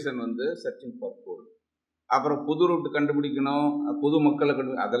primary reason searching for gold. அப்புறம் புது ரூட் கண்டுபிடிக்கணும், புது மக்களை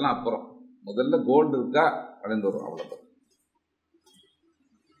அதெல்லாம் அப்புறம். முதல்ல கோல்டு இருக்கா வளர்ந்து வரும், அவ்வளோதான்.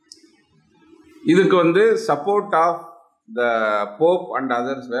 இதுக்கு support of the Pope and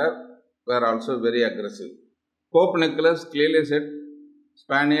others were also very aggressive. Pope Nicholas clearly said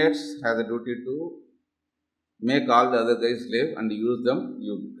Spaniards have the duty to make all the other guys slave and use them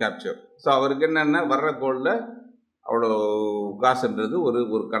you capture. So அவருக்கு என்னென்ன வர்ற கோல்டில் அவ்வளோ காசுன்றது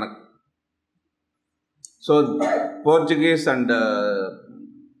ஒரு கணக்கு. So Portuguese and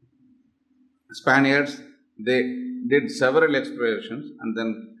Spaniards they did several explorations and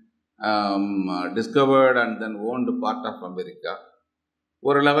then discovered and then owned part of America.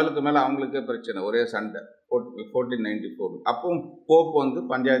 ஒரு லெவலுக்கு மேலே அவங்களுக்கே பிரச்சனை, ஒரே சண்டை 1494. அப்பவும் போப்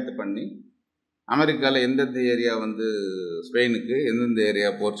பஞ்சாயத்து பண்ணி அமெரிக்காவில் எந்தெந்த ஏரியா ஸ்பெயினுக்கு, எந்தெந்த ஏரியா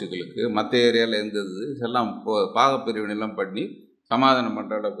போர்ச்சுகலுக்கு, மற்ற ஏரியாவில் எந்தது எல்லாம் பாகப்பிரிவினெல்லாம் பண்ணி சமாதானம்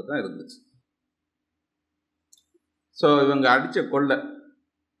பண்ணுற அளவுக்கு தான் இருந்துச்சு. ஸோ இவங்க அடித்த கொள்ளை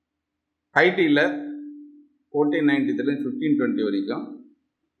ஹைட்டியில் 1493 1520 வரைக்கும்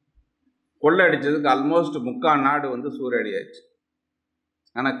கொள்ளை அடித்ததுக்கு ஆல்மோஸ்ட் 3/4 நாடு சூறையாடியாச்சு.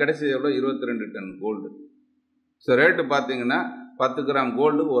 ஆனால் கிடைச்சது எவ்வளோ? 22 டன் கோல்டு. ஸோ ரேட்டு பார்த்தீங்கன்னா 10 கிராம்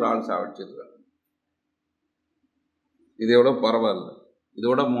கோல்டுக்கு ஒரு ஆள் சாவடிச்சிருக்காங்க. இது எவ்வளோ பரவாயில்ல,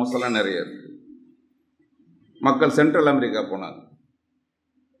 இதோட மோசம்லாம் நிறைய இருக்குது. மக்கள் சென்ட்ரல் அமெரிக்கா போனாங்க.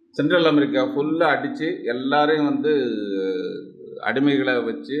 சென்ட்ரல் அமெரிக்கா ஃபுல்லாக அடித்து எல்லாரையும் அடிமைகளை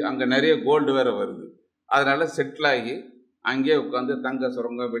வச்சு அங்கே நிறைய கோல்டு வேறு வருது. அதனால் செட்டில் ஆகி அங்கேயே உட்காந்து தங்க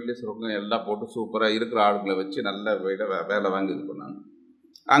சுரங்கம், வெள்ளி சுரங்கம் எல்லாம் போட்டு சூப்பராக இருக்கிற ஆளுங்களை வச்சு நல்ல வேலை வாங்கி இது பண்ணாங்க.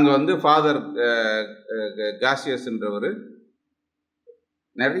 அங்கே ஃபாதர் காசியஸ்ன்றவர்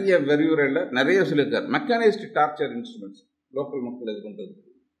நிறைய வெறியுரையில் நிறைய சொல்லியிருக்கார். மெக்கானைஸ்டு டார்ச்சர் இன்ஸ்ட்ருமெண்ட்ஸ் லோக்கல் மக்கள் இது பண்ணுறது,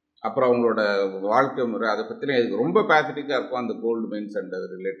 அப்புறம் அவங்களோட வாழ்க்கை முறை, அதை பற்றின இது ரொம்ப பேத்தட்டிக்காக இருக்கும் அந்த கோல்டு மைன்ஸ் அண்ட் அது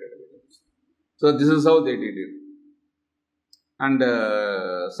related. So this is how they did it. And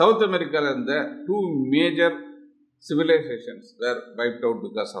South America and the two major civilizations were wiped out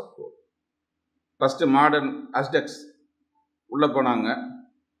because of coal. First modern Aztecs உள்ள போனாங்க.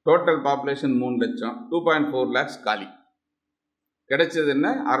 டோட்டல் பாப்புலேஷன் 3 லட்சம், 2.4 lakhs காலி. கிடைச்சது என்ன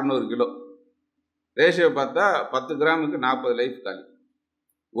 600 kilo. Ratio பார்த்தா 10 கிராமுக்கு 40 life காலி.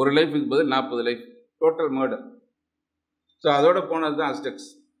 ஒரு லைஃபுக்கு பதில் 40 லைஃப். Total murder. ஸோ அதோட போனது தான் அஸ்டெக்ஸ்.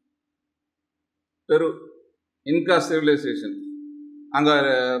 பெரு இன்கா சிவிலைசேஷன். அங்கே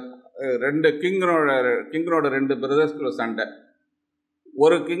கிங்கனோட 2 பிரதர்ஸ்குள்ள சண்டை.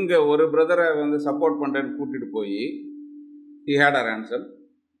 ஒரு பிரதரை வந்து சப்போர்ட் பண்ணுறேன்னு கூட்டிகிட்டு போய் he had a ransom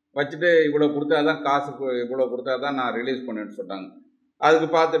வச்சுட்டு இவ்வளோ கொடுத்தா தான் காசு, இவ்வளோ கொடுத்தா தான் நான் ரிலீஸ் பண்ணேன்னு சொன்னாங்க. அதுக்கு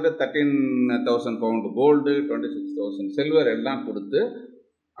பார்த்துட்டு 13,000 பவுண்டு கோல்டு, 26,000 சில்வர் எல்லாம் கொடுத்து,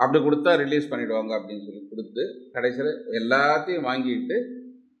 அப்படி கொடுத்தா ரிலீஸ் பண்ணிவிடுவாங்க அப்படின்னு சொல்லி கொடுத்து, கடைசியில் எல்லாத்தையும் வாங்கிட்டு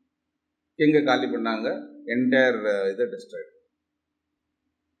கிங்கை காலி பண்ணாங்க. என்டையர் இதை destroyed.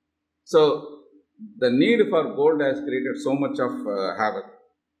 So the need for gold has created so much of havoc.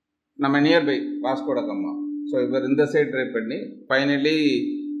 நம்ம நியர்பை வாஸ்கோட கம்மா. ஸோ இவர் இந்த சைட் ட்ரை பண்ணி finally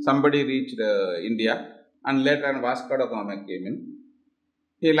somebody reached India, and later on Vasco da Gama came in.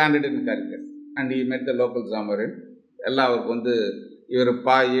 He landed in Calicut and he met the local Zamarin. எல்லாம் அவருக்கு வந்து இவர்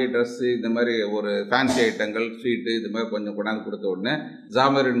பாய், dress, இந்த மாதிரி ஒரு ஃபேன்சி ஐட்டங்கள், ஸ்வீட்டு, இது மாதிரி கொஞ்சம் கொண்டாந்து கொடுத்த உடனே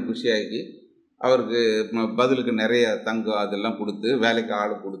ஜாமரின் குஷியாகி அவருக்கு பதிலுக்கு நிறைய தங்கம் அதெல்லாம் கொடுத்து, வேலைக்கு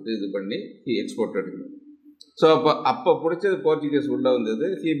ஆள் கொடுத்து இது பண்ணி he exported him. ஸோ அப்போ பிடிச்சது போர்ச்சுகீஸ் உள்ளே வந்தது.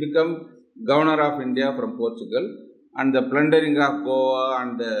 he become governor of India from Portugal. And the plundering of Goa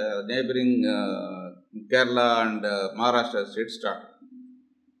and neighboring Kerala and Maharashtra states started.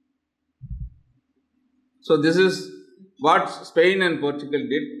 So this is what Spain and Portugal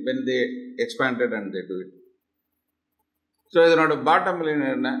did when they expanded and they do it. So இதனோட bottom line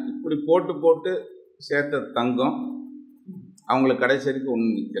என்ன, இப்படி போட்டு சேர்த்த தங்கம் அவங்களுக்கு கடைசி வரைக்கும்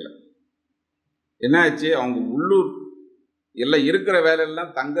ஒன்றும் நிற்கலை. என்ன ஆச்சு, அவங்க உள்ளூர் எல்லாம் இருக்கிற வேலையெல்லாம்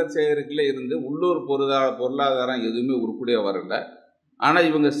தங்க சேகரிக்கல இருந்து உள்ளூர் பொருளாதாரம் எதுவுமே உருப்படியாக வரல. ஆனால்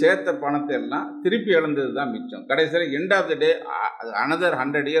இவங்க சேர்த்த பணத்தை எல்லாம் திருப்பி இழந்தது தான் மிச்சம். கடைசியில் end of the day another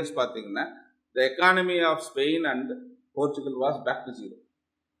 100 years பார்த்தீங்கன்னா the economy of Spain and Portugal was back to zero.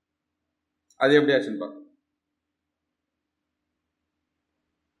 அது எப்படி ஆச்சுன்னு பார்க்க.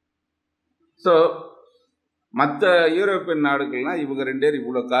 ஸோ மற்ற யூரோப்பியன் நாடுகள்லாம் இவங்க 2 பேர்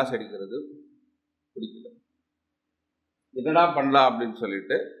இவ்வளோ காசு அடிக்கிறது பிடிக்கல. என்னடா பண்ணலாம் அப்படின்னு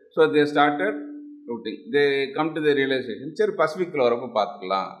சொல்லிட்டு, so they started looting. They come to the realisation, சரி பசிபிக்கில் வரப்போ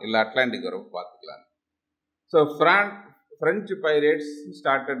பார்த்துக்கலாம், இல்லை அட்லாண்டிக் வரப்போ பார்த்துக்கலாம். So French pirates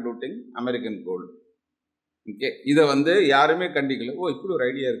started looting American gold. Okay, இதை வந்து யாருமே கண்டிக்கல. ஓ இப்படி ஒரு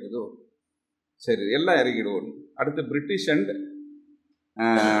ஐடியா இருக்குதோ, சரி எல்லாம் இறக்கிடுவோம். அடுத்து British and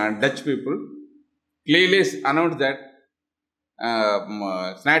touch people clearly announced that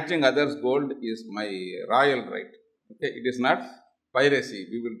snatching others' gold is my royal right. Okay, it is not piracy.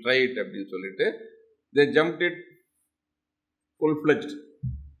 We will try it அப்படின்னு சொல்லிட்டு they jumped it full-fledged.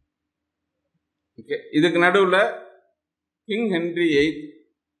 Okay, இதுக்கு நடுவில் King Henry VIII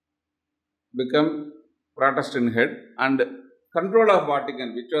become Protestant head and control of Vatican,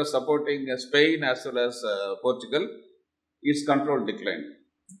 which was supporting Spain as well as Portugal, its control declined.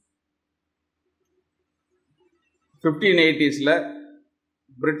 1580s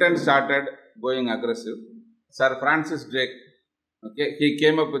Britain started going aggressive. Sir Francis Drake, okay, he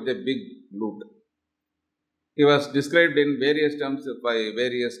came up with a big loot. He was described in various terms by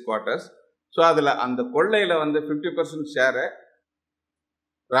various quarters. So அதில் அந்த கொள்ளையில் வந்து 50% ஷேரை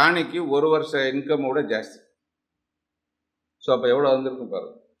ராணிக்கு ஒரு வருஷ இன்கமோட ஜாஸ்தி. So அப்போ எவ்வளோ வந்திருக்கும்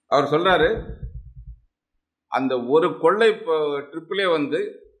பாருங்க. அவர் சொல்கிறாரு, அந்த ஒரு கொள்ளை ட்ரிப்பிலே வந்து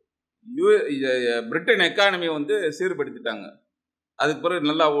பிரிட்டன் எக்கானமியை வந்து சீர்படுத்திட்டாங்க. அதுக்கு பிறகு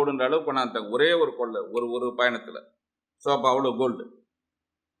நல்லா ஓடுன்ற அளவு கொண்டாந்துட்டாங்க. ஒரே ஒரு கொள்ளை ஒரு பயணத்தில். ஸோ அப்போ அவ்வளோ gold.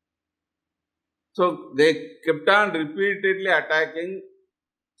 So they kept on repeatedly attacking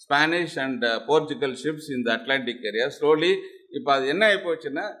Spanish and Portugal ships in the Atlantic area. Slowly இப்போ அது என்ன ஆகி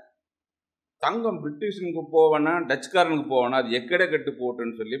போச்சுன்னா, தங்கம் பிரிட்டிஷனுக்கு போவேன்னா டச்சுக்காரனுக்கு போவேன்னா அது எக்கடை கட்டு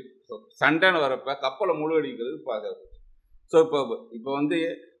போட்டுன்னு சொல்லி சண்டைன்னு வரப்போ கப்பலை முழுவடிக்கிறது பாதுகாப்பு. ஸோ இப்போ வந்து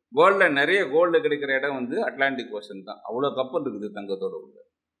வேர்ல்டில் நிறைய கோல்டு கிடைக்கிற இடம் வந்து அட்லாண்டிக் ஓஷன் தான். அவ்வளோ கப்பல் இருக்குது தங்கத்தோட உள்ள.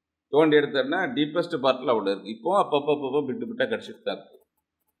 தோண்டி எடுத்தோம்னா டீப்பஸ்ட் பார்ட்டில் அவ்வளோ இருக்குது. இப்போ அப்பப்போ விட்டால் கிடச்சிட்டு தான் இருக்குது.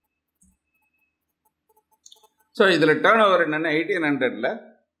 ஸோ இதில் டேர்ன் ஓவர் என்னென்னா 1800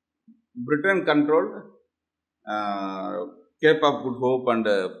 Britain controlled Cape of Good Hope and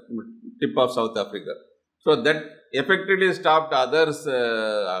tip of South Africa. So that effectively stopped others'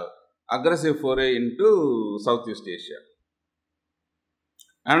 aggressive foray into Southeast Asia.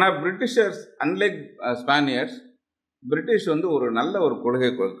 And Britishers, unlike Spaniards, British வந்து ஒரு நல்ல ஒரு கொள்கை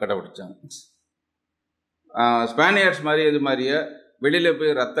கடைபிடிச்சாங்க. ஸ்பானியர்ஸ் மாதிரி இது மாதிரியே வெளியில்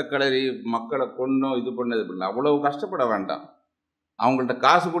போய் ரத்த கலரி மக்களை கொன்னோம் இது பண்ணது பண்ணல, அவ்வளோ கஷ்டப்பட வேண்டாம், அவங்கள்ட்ட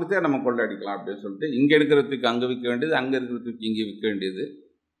காசு கொடுத்தே நம்ம கொள்ளை அடிக்கலாம் அப்படின்னு சொல்லிட்டு இங்கே எடுக்கிறதுக்கு அங்கே விற்க வேண்டியது, அங்கே இருக்கிறதுக்கு இங்கே விற்க வேண்டியது.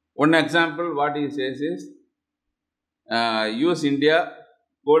 One example what is says is US India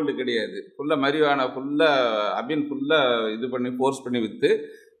gold கிடையாது, ஃபுல்லாக மரிவானா ஃபுல்லாக அபின் ஃபுல்லாக இது பண்ணி ஃபோர்ஸ் பண்ணி விற்று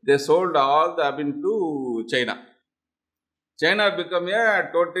தே sold all the Abin to China. China became a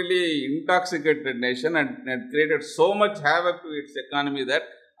totally intoxicated nation and created so much havoc to its economy that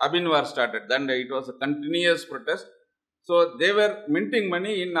Abin war started. Then it was a continuous protest. So they were minting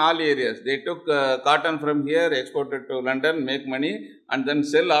money in all areas. They took cotton from here, exported to London, make money, and then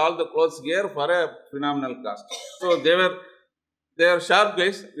sell all the clothes here for a phenomenal cost. So they are sharp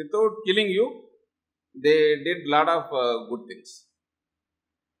guys. Without killing you, they did lot of good things.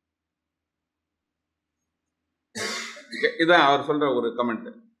 இதுதான் அவர் சொல்ற ஒரு comment.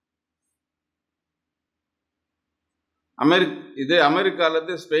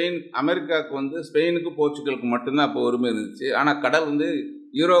 அமெரிக்காவிலேருந்து அமெரிக்காவுக்கு வந்து ஸ்பெயினுக்கு போர்ச்சுகலுக்கு மட்டும்தான் அப்போ உரிமை இருந்துச்சு. ஆனால் கடல் வந்து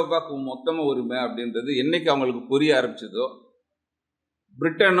யூரோப்பாவுக்கு மொத்தமாக உரிமை அப்படின்றது என்னைக்கு அவங்களுக்கு புரிய ஆரம்பிச்சதோ,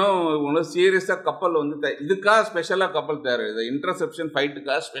 பிரிட்டனும் சீரியஸாக கப்பல் வந்து இதுக்காக ஸ்பெஷலாக கப்பல் தயார், இது இன்டர்செப்ஷன்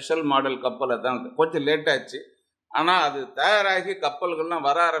ஃபைட்டுக்காக ஸ்பெஷல் மாடல் கப்பலை தான், கொஞ்சம் லேட் ஆச்சு. ஆனால் அது தயாராகி கப்பல்கள்லாம்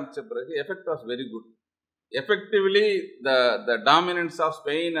வர ஆரம்பித்த பிறகு effect was very good. Effectively, the dominance of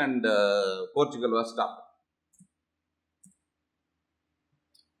Spain and Portugal was stopped.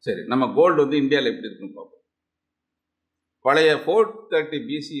 சரி, நம்ம கோல்டு வந்து இந்தியாவில் எப்படி இருக்குன்னு பார்ப்போம். பழைய 430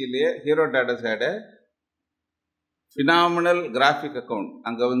 BCயிலேயே ஹீரோடாட்டஸ் ஹேட் ஃபினாமினல் கிராஃபிக் அக்கவுண்ட்.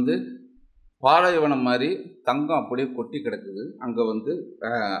 அங்கே வந்து பாலைவனம் மாதிரி தங்கம் அப்படியே கொட்டி கிடக்குது. அங்கே வந்து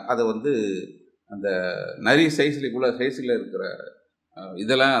அதை வந்து அந்த நரி சைஸில் இவ்வளோ சைஸில் இருக்கிற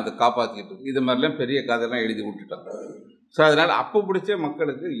இதெல்லாம் அதை காப்பாற்றிட்டு இருக்கு. இது மாதிரிலாம் பெரிய கதையெல்லாம் எழுதி விட்டுட்டாங்க. ஸோ அதனால் அப்போ பிடிச்ச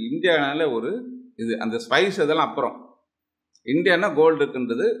மக்களுக்கு இந்தியானால ஒரு இது அந்த ஸ்பைஸ் அதெல்லாம் அப்புறம் இந்தியானா கோல்டு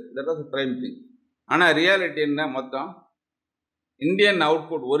இருக்குன்றது தட் வாஸ் பிரைம் திங். ஆனால் ரியாலிட்டி என்ன, மொத்தம் Indian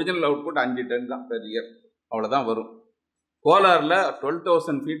output original output 5 ton தான் பெர் இயர், அவ்வளோதான் வரும். கோலாரில்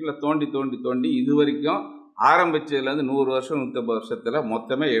 12,000 ஃபீட்டில் தோண்டி தோண்டி தோண்டி இது வரைக்கும் ஆரம்பித்ததுலேருந்து 100 வருஷம் 150 வருஷத்தில்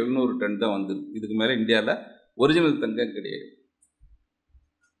மொத்தமே 700 டன் தான் வந்துருக்கு. இதுக்கு மேலே இந்தியாவில் ஒரிஜினல் தங்கம் கிடையாது.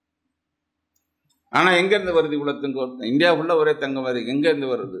 ஆனால் எங்கேருந்து வருது இவ்வளோ தங்கம்? இந்தியா ஃபுல்லாக ஒரே தங்கம் வருது, எங்கேருந்து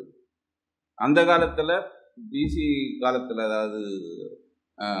வருது? அந்த காலத்தில் பிசி காலத்தில், அதாவது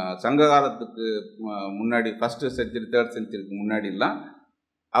சங்க காலத்துக்கு முன்னாடி, ஃபஸ்ட்டு செஞ்சுரி 3rd செஞ்சுரிக்கு முன்னாடிலாம்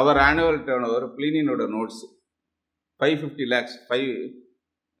அவர் annual turn over பிளீனியனோட notes 550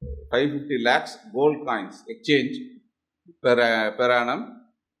 lakhs gold coins exchange per annum,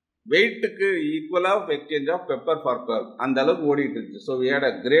 வெயிட்டுக்கு equal of exchange of pepper for Perl, அந்த அளவுக்கு ஓடிட்டு இருந்துச்சு. So we had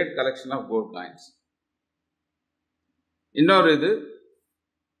a great collection of gold coins. இன்னொரு இது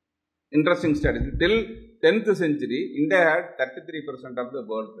interesting study, till 10th century India had 33% of the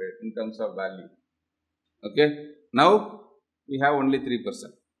gold trade in terms of value. Okay, now we have only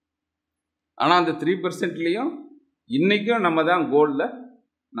 3%. ஆனால் அந்த 3%லையும் இன்னைக்கும் நம்ம தான் கோல்டில்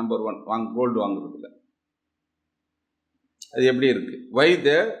நம்பர் 1 கோல்டு வாங்குறதுல. அது எப்படி இருக்கு? வை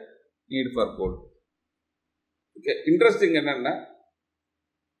the need for gold? Okay, interesting என்னென்னா,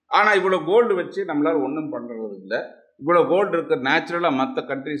 ஆனால் இவ்வளோ கோல்டு வச்சு நம்மளால் ஒன்றும் பண்ணுறது இல்லை. இவ்வளோ கோல்டு இருக்கிற நேச்சுரலாக மற்ற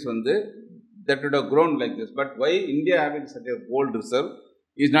கண்ட்ரிஸ் வந்து that would have grown like this. But why India having such a gold reserve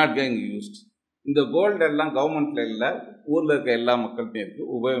is not getting used? இந்த கோல்டு எல்லாம் கவர்மெண்ட்ல இல்லை, ஊரில் இருக்க எல்லா மக்கள்கிட்டையும் இருக்குது,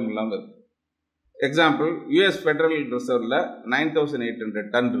 உபயோகம் இல்லாமல் இருக்குது. எக்ஸாம்பிள், யூஎஸ் ஃபெடரல் ரிசர்வில் 9,800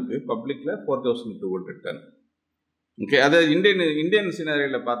 டன் இருக்குது, பப்ளிக்கில் 4,200 டன். ஓகே, அதை இந்தியன்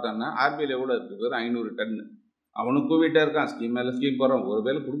சினாரியில் பார்த்தோன்னா ஆர்பிஐயில் எவ்வளோ இருக்குது? வெறும் 500 டன். அவனுக்கு கூவிட்டே இருக்கான், ஸ்கீம் மேலே ஸ்கீம் போகிறான், ஒரு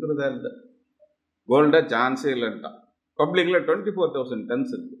வேலை கொடுக்குறதா இல்லை, கோல்டை சான்ஸே இல்லைன்ட்டான். பப்ளிக்கில் 24,000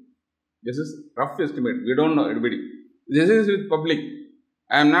 டன்ஸ் இருக்குது. This is rough estimate. We don't know everybody. This is with public.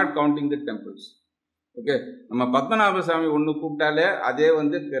 I am not counting the temples. Okay. நம்ம பத்மநாப சாமி ஒன்று கூப்பிட்டாலே அதே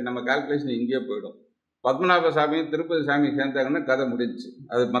வந்து நம்ம கால்குலேஷன் இங்கேயே போயிடும். பத்மநாப சாமியும் திருப்பதி சாமி சேர்ந்தாங்கன்னா கதை முடிஞ்சிச்சு,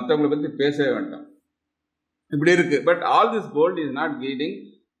 அது மற்றவங்களை பற்றி பேசவே வேண்டாம். இப்படி இருக்கு. But all this gold is not getting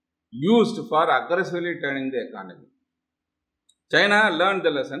used for aggressively turning the economy. China learn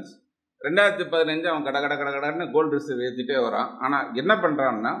the lessons. 2015 அவன் கடன்னு கோல்டு ரிசர்வ் ஏற்றிட்டே வரான். ஆனால் என்ன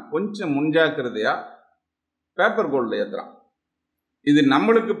பண்ணுறான்னா, கொஞ்சம் முன்ஜாக்கிரதையாக பேப்பர் கோல்டில் ஏற்றுறான். இது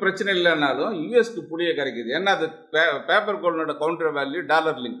நம்மளுக்கு பிரச்சனை இல்லைனாலும் யூஎஸ்க்கு புளிய கரைக்குது. ஏன்னா அது paper கோல்டோட counter value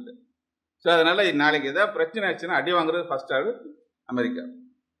dollar linked. So அதனால் நாளைக்கு ஏதாவது பிரச்சனை ஆச்சுன்னா அடி வாங்குறது ஃபர்ஸ்ட் ஆள் அமெரிக்கா.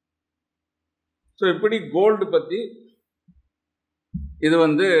 ஸோ இப்படி கோல்டு பற்றி இது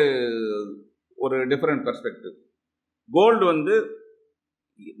வந்து ஒரு டிஃப்ரெண்ட் பெர்ஸ்பெக்டிவ். கோல்டு வந்து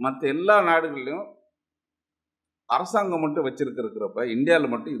மற்ற எல்லா நாடுகளிலும் அரசாங்கம் மட்டும் வச்சிருக்கிறப்ப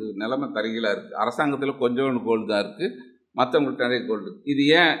இந்தியாவில் மட்டும் இது நிலைமை தரீங்களாக இருக்குது. அரசாங்கத்தில் கொஞ்சோண்டு கோல்டு தான் இருக்குது, மற்றவங்கள்ட்ட நிறைய கோல்டு. இது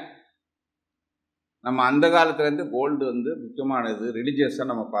ஏன்? நம்ம அந்த காலத்துலேருந்து கோல்டு வந்து முக்கியமானது, ரிலீஜியஸாக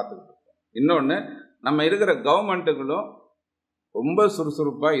நம்ம பார்த்துக்கிட்டு இருக்கோம். இன்னொன்று, நம்ம இருக்கிற கவர்மெண்ட்டுகளும் ரொம்ப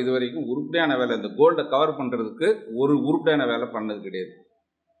சுறுசுறுப்பாக இது வரைக்கும் உருப்படியான வேலை, இந்த கோல்டை கவர் பண்ணுறதுக்கு ஒரு உருப்படியான வேலை பண்ணது கிடையாது.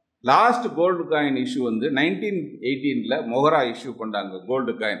 லாஸ்ட் கோல்டு காயின் இஷ்யூ வந்து 1918 மொஹரா இஷ்யூ பண்ணாங்க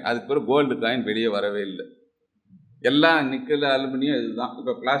கோல்டு காயின். அதுக்கு பிறகு கோல்டு காயின் வெளியே வரவே இல்லை. எல்லாம் நிக்கல், அலுமினியம் இதுதான்.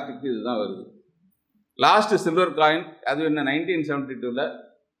 இப்போ பிளாஸ்டிக் இதுதான் வருது. லாஸ்ட் சில்வர் காயின் அது என்ன 1972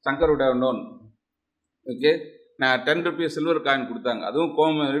 சங்கருடைய நோன். ஓகே, நான் 10 rupees சில்வர் காயின் கொடுத்தாங்க. அதுவும்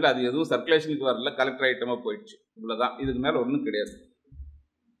கோமரில் அது எதுவும் சர்க்குலேஷனுக்கு வரல, கலெக்டர் ஐட்டமாக போயிடுச்சு. இவ்வளோதான், இதுக்கு மேலே ஒன்றும் கிடையாது.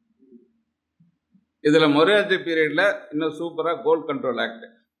 இதில் மொரார்ஜி பீரியடில் இன்னும் சூப்பராக கோல்டு கண்ட்ரோல் ஆக்ட்,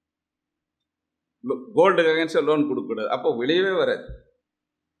 கோல்டுக்கு அகேன்ஸ்டாக லோன் கொடுக்கக்கூடாது, அப்போ வெளியவே வராது.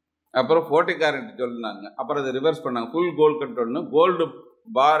 அப்புறம் 40 கேரட் சொன்னாங்க, அப்புறம் அதை ரிவர்ஸ் பண்ணாங்க, full gold கண்ட்ரோல்னு. Gold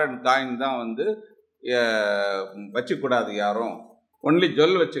bar and coin தான் வந்து வச்சுக்கூடாது யாரும், ஒன்லி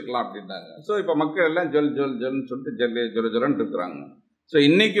ஜுவல் வச்சுக்கலாம் அப்படின்னாங்க. ஸோ இப்போ மக்கள் எல்லாம் ஜுவல்னு சொல்லிட்டு ஜொல்லன்னு இருக்கிறாங்க. ஸோ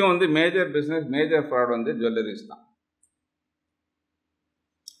இன்றைக்கும் வந்து மேஜர் பிஸ்னஸ், மேஜர் ஃப்ராட் வந்து ஜுவல்லரிஸ் தான்.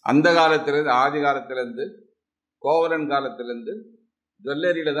 அந்த காலத்திலேருந்து, ஆதி காலத்திலேருந்து, கோவலன் காலத்திலேருந்து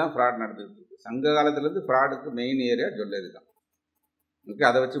ஜுவல்லரியில் தான் ஃப்ராட் நடந்துகிட்டு இருக்கு. சங்க காலத்திலேருந்து ஃப்ராடுக்கு மெயின் ஏரியா ஜுவல்லரி தான். ஓகே,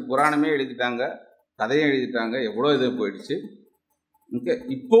 அதை வச்சு புராணமே எழுதிட்டாங்க, கதையும் எழுதிட்டாங்க, எவ்வளோ இது போயிடுச்சு. ஓகே,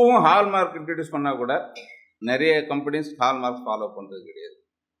 இப்போவும் ஹால்மார்க் இன்ட்ரடியூஸ் பண்ணால் கூட நிறைய கம்பெனிஸ் ஹால்மார்க் ஃபாலோ பண்ணுறது கிடையாது.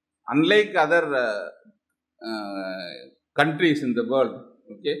 Unlike other countries in the world.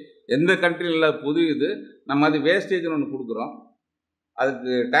 Okay, எந்த கண்ட்ரியில் இல்லாத புது இது நம்ம அது வேஸ்டேஜ்னு ஒன்று கொடுக்குறோம்,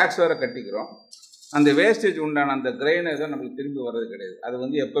 அதுக்கு டேக்ஸ் வேறு கட்டிக்கிறோம். அந்த வேஸ்டேஜ் உண்டான அந்த கிரெயின் ஏதோ நமக்கு திரும்பி வர்றது கிடையாது. அது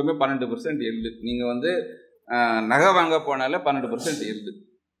வந்து எப்போவுமே 12% எள்ளு. நீங்கள் வந்து நகை வாங்க போனாலே 12% எள்ளு.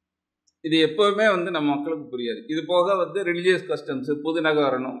 இது எப்போவுமே வந்து நம்ம மக்களுக்கு புரியாது. இது போக வந்து ரிலீஜியஸ் கஸ்டம்ஸு, புது நகை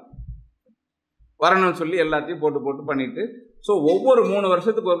வரணும்னு சொல்லி எல்லாத்தையும் போட்டு பண்ணிட்டு, ஸோ ஒவ்வொரு 3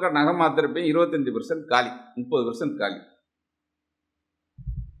 வருஷத்துக்கு ஒருக்கா நகை மாத்திரப்பையும் 25% காலி, 30% காலி.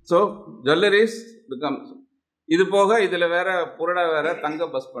 So jewelleries become. இது போக இதில் வேற புரடா வேற தங்க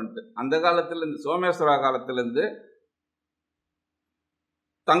பஸ் பண்ணிட்டு, அந்த காலத்துலேருந்து சோமேஸ்வரா காலத்துலேருந்து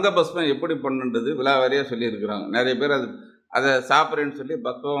தங்க பஸ்மம் எப்படி பண்ணுன்றது விழாவாரியாக சொல்லியிருக்கிறாங்க. நிறைய பேர் அதை சாப்பிட்றேன்னு சொல்லி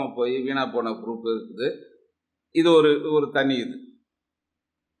பக்குவமாக போய் வீணாக போன குரூப் இருக்குது. இது ஒரு தனி இது.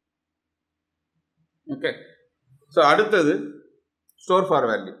 ஓகே, ஸோ அடுத்தது ஸ்டோர் ஃபார்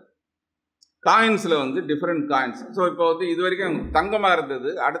வேல்யூ. காயின்ஸில் வந்து டிஃப்ரெண்ட் காயின்ஸ். ஸோ இப்போ வந்து இது வரைக்கும் தங்கமாக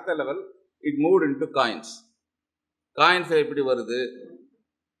இருந்தது, அடுத்த level it moved into coins. Coins எப்படி வருது,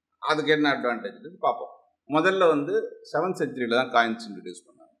 அதுக்கு என்ன அட்வான்டேஜ் பார்ப்போம். முதல்ல வந்து 7th century தான் காயின்ஸ் இன்ட்ரடியூஸ்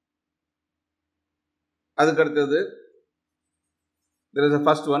பண்ணாங்க. அதுக்கு அடுத்தது there is a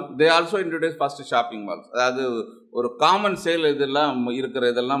first one. They also introduced first shopping malls. அதாவது ஒரு காமன் சேல் இதெல்லாம் இருக்கிற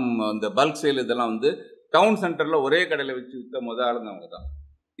இதெல்லாம், இந்த பல்க் சேல் இதெல்லாம் வந்து டவுன் சென்டரில் ஒரே கடையில் வச்சு விற்ற ஆளுங்க அவங்க தான்.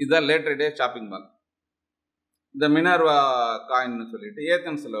 இதுதான் லேட்டர் டே ஷாப்பிங் மால். இந்த மினர்வா காயின்னு சொல்லிட்டு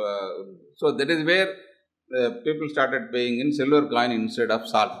ஏத்தன்ஸில். So that is where people started paying in silver coin instead of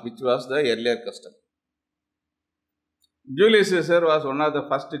salt, which was the earlier custom. Julius Caesar was one of the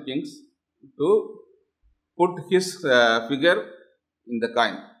first kings to put his figure in the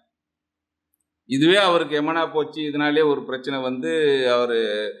coin. இதுவே அவருக்கு எமனா போச்சு, இதனாலே ஒரு பிரச்சனை வந்து அவர்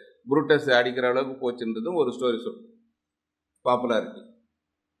Brutus அடிக்கிற அளவுக்கு போச்சுன்றதும் ஒரு story popularity.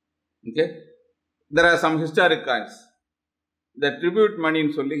 Okay, there are some historic coins. The tribute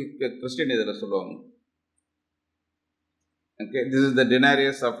moneyன்னு சொல்லி கிறிஸ்டியன் இதில் சொல்லுவாங்க. Okay, this is the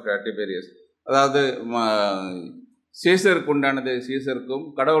denarius of Tiberius. அதாவது சீசருக்கு உண்டானது சீசருக்கும்,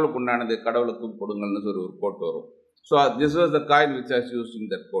 கடவுளுக்கு உண்டானது கடவுளுக்கும் கொடுங்கள்னு ஒரு கோட் வரும். So this was the coin which was used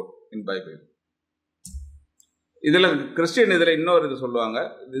in that code in Bible. இதில் கிறிஸ்டியன் இதில் இன்னொரு இது சொல்லுவாங்க,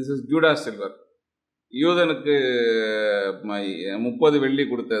 திஸ் இஸ் ஜூடாஸ் சில்வர். யூதனுக்கு 30 வெள்ளி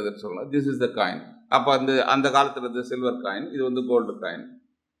கொடுத்ததுன்னு சொல்லலாம். This is the coin. அப்போ அந்த காலத்தில் இருந்த சில்வர் காயின், இது வந்து கோல்டு காயின்.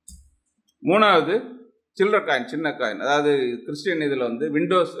 மூணாவது சில்வர் காயின், சின்ன காயின். அதாவது கிறிஸ்டியன் இதில் வந்து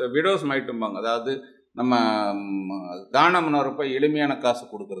விடோஸ் மைட்டும்பாங்க. அதாவது நம்ம தானம் வரப்போ எளிமையான காசு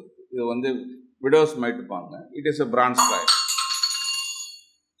கொடுக்கறதுக்கு இது வந்து widows மைட்டுப்பாங்க. It is a France coin.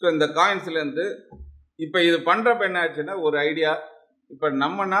 So இந்த காயின்ஸ்லேருந்து இப்போ இது பண்ணுறப்ப என்ன ஆச்சுன்னா ஒரு ஐடியா, இப்போ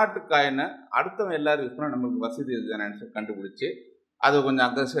நம்ம நாட்டு காயினை அடுத்தவங்க எல்லாரும் யூஸ் பண்ணால் நம்மளுக்கு வசதி இதுதானு கண்டுபிடிச்சி அதை கொஞ்சம்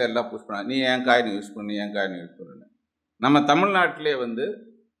அக்ரெசிவாக எல்லாம் புஷ் பண்ணாங்க. நீ என் காயினை யூஸ் பண்ணு, என் காயினை யூஸ் பண்ணுன்னு. நம்ம தமிழ்நாட்டிலே வந்து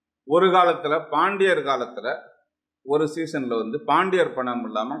ஒரு காலத்தில், பாண்டியர் காலத்தில் ஒரு சீசனில் வந்து பாண்டியர் பணம்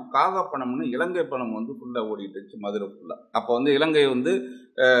இல்லாமல் காக பணம்னு இலங்கை பணம் வந்து ஃபுல்லாக ஓடிட்டு இருந்துச்சு மதுரை ஃபுல்லாக. அப்போ வந்து இலங்கை வந்து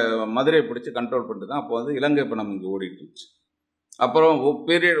மதுரையை பிடிச்சி கண்ட்ரோல் பண்ணிட்டு தான் அப்போ வந்து இலங்கை பணம் இங்கே ஓடிட்டு இருந்துச்சு. அப்புறம்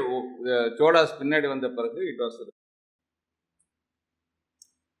பீரியட் சோழாஸ் பின்னாடி வந்த பிறகு இட் வாஸ்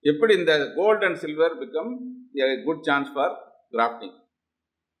எப்படி இந்த gold and silver become a good chance for grafting.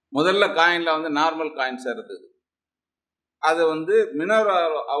 முதல்ல காயின்ல வந்து நார்மல் காயின்ஸ் இருந்தது. அது வந்து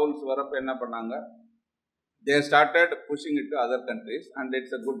மினரல் அவுல்ஸ் வரப்ப என்ன பண்ணாங்க, they started pushing it to other countries and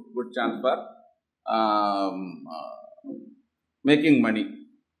it's a good chance for making money.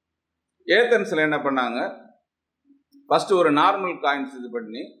 ஏத்தன்ஸ்ல என்ன பண்ணாங்க, ஃபர்ஸ்ட் ஒரு நார்மல் காயின்ஸ் இது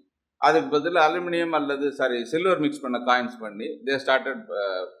பண்ணி அதுக்கு பதில் அலுமினியம் அல்லது சில்வர் மிக்ஸ் பண்ண காயின்ஸ் பண்ணி they started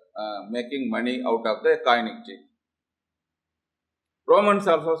making money out of the coin exchange. Romans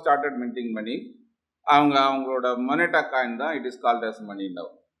also started minting money. அவங்களோட மொனேட்டா காயின் தான் it is called as money now.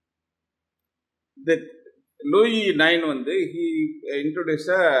 The Louis IX வந்து he introduced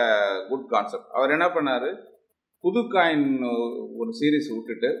a good concept. அவர் என்ன பண்ணாரு, புது coin ஒரு series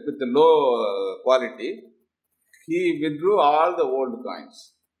விட்டுட்டு with low quality he withdrew all the old coins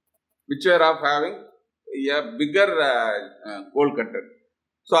which were of having a bigger gold content.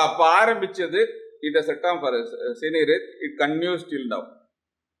 So அப்போ ஆரம்பிச்சது it is a term for seigniorage. It continues till now.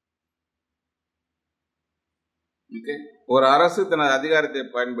 Okay. ஒரு அரசு தனது அதிகாரத்தை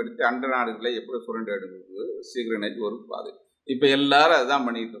பயன்படுத்தி அண்ட நாடுகளை எப்படி சுரண்டி எடுக்கிறது சீக்ரெனேஜ் ஒரு பாதை. இப்போ எல்லாரும் அதுதான்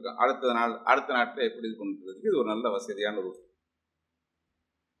பண்ணிட்டு இருக்காங்க. அடுத்த நாட்டில் எப்படி இது பண்ணுறதுக்கு இது ஒரு நல்ல வசதியான ரூட்.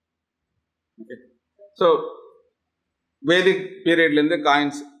 ஓகே. ஸோ வேதிக் பீரியட்லேருந்து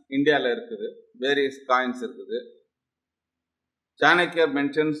காயின்ஸ் இந்தியாவில் இருக்குது, வேரியஸ் காயின்ஸ் இருக்குது. சாணக்கியர்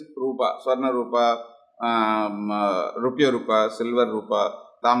மென்ஷன்ஸ் ரூபா, ஸ்வர்ண ரூபா, ருப்பிய ரூபா, சில்வர் ரூபா,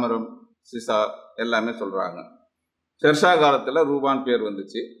 தாமரம், சிசா எல்லாமே சொல்கிறாங்க. ஷெர்ஷா காலத்தில் ரூபான் பேர்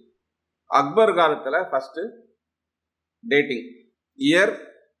வந்துச்சு. அக்பர் காலத்தில் first dating year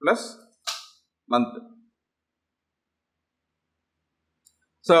plus month.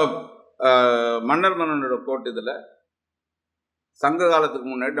 So மன்னனோட code இதில் சங்க காலத்துக்கு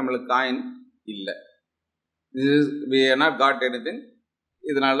முன்னாடி நம்மளுக்கு காயின் இல்லை. we are not got anything.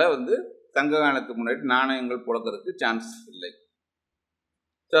 இதனால வந்து சங்க காலத்துக்கு முன்னாடி நாணயங்கள் புழக்கிறதுக்கு சான்ஸ் இல்லை.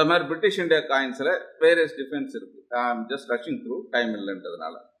 ஸோ அது மாதிரி பிரிட்டிஷ் இந்தியா காயின்ஸில் வேரியஸ் டிஃபரன்ஸ் இருக்குது. Just rushing through time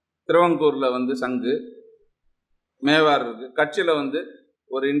இல்லைன்றதுனால. திருவங்கூரில் வந்து சங்கு, மேவார் இருக்குது. கட்சியில் வந்து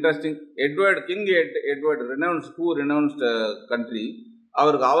ஒரு இன்ட்ரெஸ்டிங் கிங் எட்வர்ட் ரினவுன்ஸ்டு கண்ட்ரி.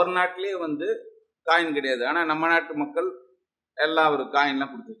 அவருக்கு அவர் நாட்டிலே வந்து காயின் கிடையாது. ஆனால் நம்ம நாட்டு மக்கள் எல்லாம் ஒரு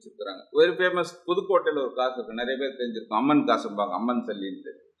காயின்லாம் கொடுத்து வச்சிருக்கிறாங்க. வெரி ஃபேமஸ் புதுக்கோட்டையில் ஒரு காசு இருக்குது, நிறைய பேர் தெரிஞ்சிருக்கும், அம்மன் காசும்பாங்க, அம்மன்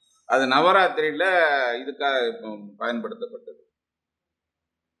சல்லின்ட்டு. அது நவராத்திரியில் இதுக்காக பயன்படுத்தப்பட்டது.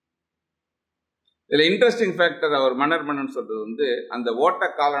 இதில் இன்ட்ரெஸ்டிங் ஃபேக்டர் அவர் மன்னன் சொல்றது வந்து அந்த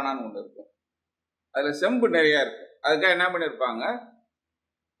ஓட்ட காலனான்னு ஒன்று இருக்கும், அதில் செம்பு நிறையா இருக்கும். அதுக்காக என்ன பண்ணியிருப்பாங்க,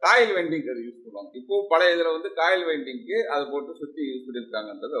 காயில் வெண்டிங்க்கு அது யூஸ் பண்ணுவாங்க. இப்போ பழைய இதில் வந்து காயில் வெண்டிங்க்கு அதை போட்டு சுற்றி யூஸ்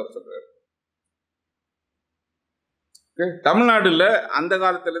பண்ணியிருக்காங்கன்றது அவர் சொல்றாரு. தமிழ்நாடுல அந்த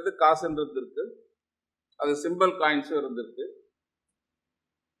காலத்துலேருந்து காசுன்றது இருக்கு, அது சிம்பிள் காயின்ஸும் இருந்திருக்கு.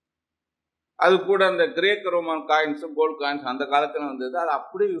 அது கூட அந்த கிரேக் ரோமன் காயின்ஸும் கோல்டு காயின்ஸ் அந்த காலத்துல வந்தது, அதை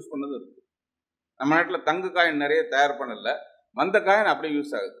அப்படியே யூஸ் பண்ணதும் இருக்கு. நம்ம நாட்டில் தங்க காயின் நிறைய தயார் பண்ணல, வந்த காயின் அப்படியே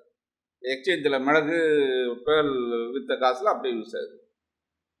யூஸ் ஆகுது. எக்ஸ்சேஞ்சில் மிளகு பேர்ல் வித்த காசுல அப்படியே யூஸ் ஆகுது.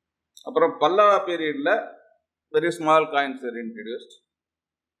 அப்புறம் பல்லவா பீரியட்ல very small coins introduced.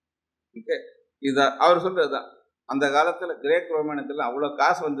 Okay, இதை அவர் சொல்றதுதான். அந்த காலத்தில் கிரேக் ரோமானியத்தில் அவ்வளோ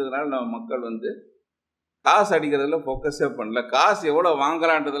காசு வந்ததுனால நம்ம மக்கள் வந்து காசு அடிக்கிறதுல ஃபோக்கஸே பண்ணல, காசு எவ்வளோ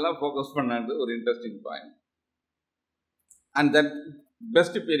வாங்கலான்றதெல்லாம் ஃபோக்கஸ் பண்ணாது. ஒரு interesting point. And that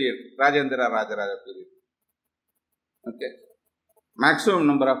best period Rajendra Rajaraja period. Okay, maximum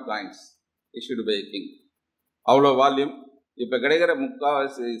number of coins issued by king, அவ்வளோ வால்யூம். இப்போ கிடைக்கிற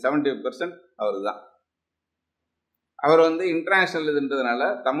 70% அவர் தான். அவர் வந்து இன்டர்நேஷ்னல் இதுன்றதுனால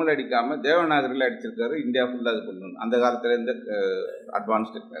தமிழ் அடிக்காமல் தேவநாகரியில் அடிச்சிருக்காரு. இந்தியா ஃபுல்லாக இது பண்ணணும். அந்த காலத்தில் இருந்த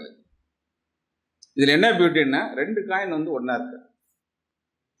அட்வான்ஸ் டெக்னாலஜி. இதில் என்ன பியூட்டின்னா 2 காயின் வந்து ஒன்றா இருக்கு.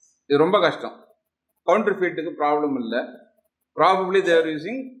 இது ரொம்ப கஷ்டம். கவுண்டர் ஃபீட்டுக்கு ப்ராப்ளம் இல்லை. ப்ராபப்ளி தேர்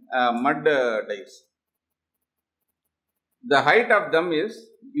யூசிங் மட் dies. The height of them is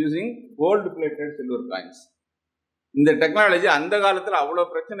using gold plated silver coins. இந்த டெக்னாலஜி அந்த காலத்தில் அவ்வளோ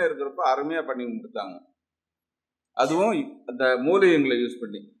பிரச்சனை இருக்கிறப்ப அருமையாக பண்ணி கொடுத்தாங்க. அதுவும் அந்த மூலிகைங்களை யூஸ்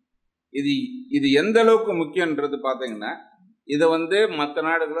பண்ணி. இது எந்த அளவுக்கு முக்கியன்றது பார்த்தீங்கன்னா, இதை வந்து மற்ற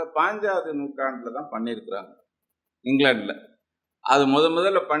நாடுகளை 5ஆவது நூற்றாண்டில் தான் பண்ணியிருக்கிறாங்க இங்கிலாண்டில். அது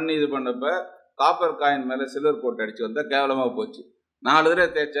முதல்ல பண்ணி இது பண்ணப்ப காப்பர் காயின் மேலே சில்வர் கோட் அடித்து வந்தால் கேவலமாக போச்சு. 4 தடவை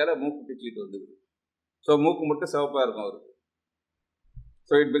தேய்ச்சால மூக்கு பிச்சுக்கிட்டு வந்துருக்கு. ஸோ மூக்கு மட்டும் சிவப்பாக இருக்கும் அவருக்கு.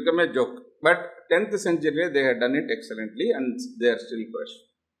 So it become a joke. But 10th century they had done it excellently and they are still fresh.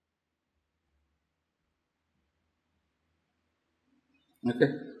 Okay,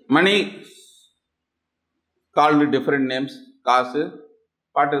 money called with different names. காசு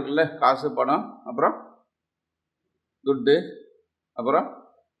பாட்டு இருக்குல்ல, காசு பணம், அப்புறம் துட்டு, அப்புறம்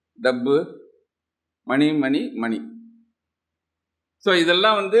டப்பு, மணி மணி மணி. ஸோ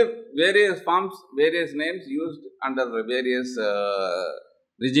இதெல்லாம் வந்து various forms, various names used under various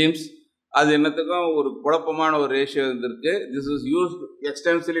ரிஜிம்ஸ். அது என்னத்துக்கும் ஒரு குழப்பமான ஒரு ரேஷியோ இருந்திருக்கு. This is used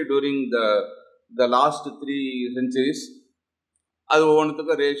extensively during the last 3 centuries. அது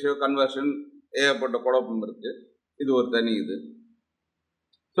ஒவ்வொன்றுத்துக்கும் ரேஷியோ, கன்வர்ஷன், ஏகப்பட்ட குழப்பம் இருக்குது. இது ஒரு தனி இது.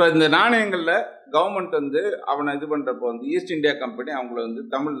 ஸோ இந்த நாணயங்களில் கவர்மெண்ட் வந்து அவனை இது பண்ணுறப்போ வந்து ஈஸ்ட் இந்தியா கம்பெனி அவங்கள வந்து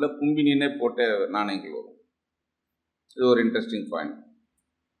தமிழில் கும்பினின்னே போட்ட நாணயங்கள் வரும். இது ஒரு இன்ட்ரெஸ்டிங் பாயிண்ட்.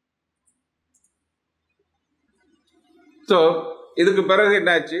 ஸோ இதுக்கு பிறகு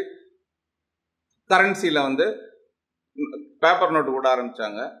என்னாச்சு, கரன்சியில் வந்து பேப்பர் நோட்டு விட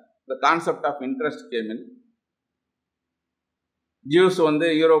ஆரம்பித்தாங்க. The concept of interest game in. Juice வந்து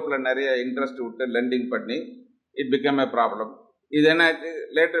யூரோப்பில் நிறைய இன்ட்ரெஸ்ட் விட்டு லெண்டிங் பண்ணி இட் பிகம் ஏ ப்ராப்ளம். இது என்னாச்சு,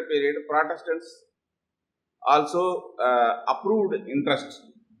 later period ப்ராட்டஸ்டன்ட்ஸ் also approved interest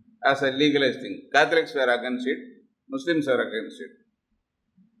as a legalise thing. Catholics where against it, Muslims where against it.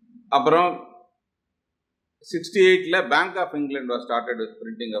 அப்புறம் 68ல் bank of England was started with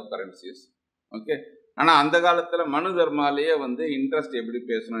printing of currencies. Okay. ஆனால் அந்த காலத்தில் மனு தர்மாலேயே வந்து interest எப்படி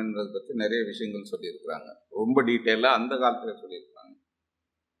பேசணுன்றதை பற்றி நிறைய விஷயங்கள் சொல்லியிருக்கிறாங்க. ரொம்ப டீட்டெயிலாக அந்த காலத்தில் சொல்லியிருக்காங்க.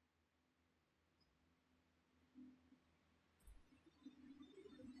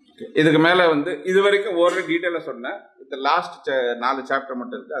 இதுக்கு மேலே வந்து இது வரைக்கும் ஒரு டீட்டெயிலாக சொன்னேன். இந்த லாஸ்ட் 4 சாப்டர்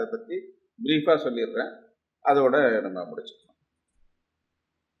மட்டும் இருக்குது, அதை பற்றி ப்ரீஃபாக சொல்லிடுறேன். அதோட நம்ம முடிச்சுக்கலாம்.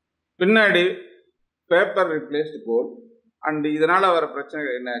 பின்னாடி பேப்பர் ரிப்ளேஸ்டு கோல்ட். அண்ட் இதனால் வர பிரச்சனை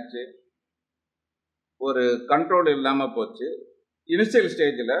என்னாச்சு, ஒரு கண்ட்ரோல் இல்லாமல் போச்சு. இனிஷியல்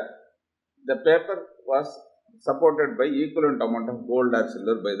ஸ்டேஜில் the paper was supported by equivalent amount of gold R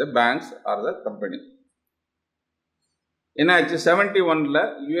silver by the banks R the company. என்னாச்சு, 71ல்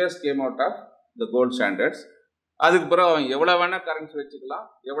US came out of the gold standards. அதுக்கு பிறகு அவன் எவ்வளோ வேணால் கரன்சி வச்சுக்கலாம்,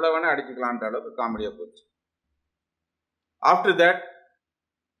 எவ்வளோ வேணால் அடிச்சுக்கலான்ற அளவுக்கு காமெடியாக போச்சு. After that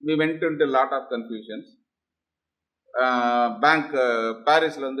we went into lot of confusions. Bank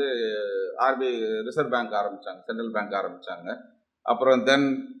பாரிஸில் வந்து ஆர்பிஐ ரிசர்வ் பேங்க் ஆரம்பித்தாங்க, சென்ட்ரல் பேங்க் ஆரம்பித்தாங்க. அப்புறம் தென்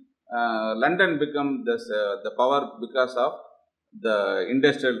London become the power because of the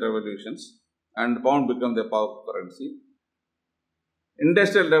industrial revolutions and bound become the power currency.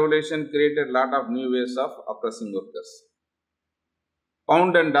 Industrial revolution created a lot of new ways of oppressing workers.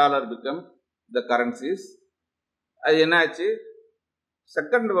 Pound and dollar become the currencies. அது என்னாச்சு,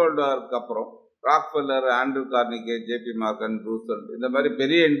 second world வார்க்கு அப்புறம் Rockefeller, Andrew கார்னிகே, JP Morgan, Roosevelt இந்த மாதிரி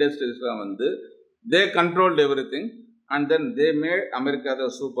பெரிய இண்டஸ்ட்ரீஸ்லாம் வந்து தே controlled every thing and then they made America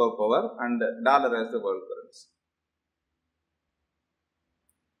the super power and dollar as the world currency.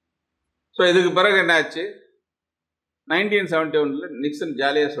 So இதுக்கு பிறகு என்னாச்சு, 1971ல் நிக்சன்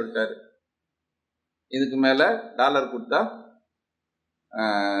ஜாலியாக சொல்லிட்டாரு, இதுக்கு மேலே டாலர் கொடுத்தா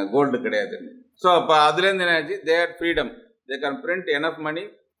கோல்டு கிடையாதுன்னு. ஸோ அப்போ அதுலேருந்து என்னாச்சு, they are freedom, they can print enough money,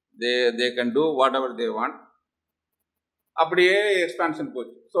 they can do what ever they want. அப்படியே எக்ஸ்பான்ஷன்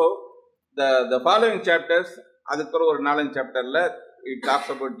போச்சு. ஸோ த ஃபாலோவிங் சாப்டர்ஸ், அதுக்கப்புறம் ஒரு 4-5 சாப்டரில் it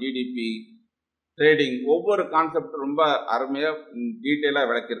talks about GDP, trading, ஒவ்வொரு கான்செப்ட் ரொம்ப அருமையாக டீட்டெயிலாக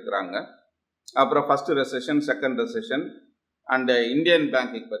விளக்கியிருக்கிறாங்க. அப்புறம் first recession, second recession and Indian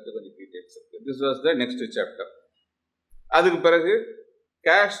banking பற்றி கொஞ்சம் டீட்டெயில்ஸ் இருக்குது. This was the next chapter. அதுக்கு பிறகு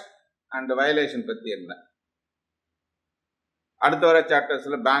கேஷ் அண்ட் வயலேஷன் பற்றி என்ன, அடுத்த வர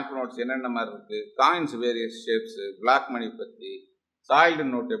சாப்டர்ஸில் பேங்க் நோட்ஸ் என்னென்ன மாதிரி இருக்குது, coins various shapes, black money பற்றி, சாயில்டு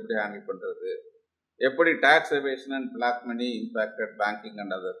நோட் எப்படி ஹேண்டில் பண்ணுறது, எப்படி tax evasion and black money impacted banking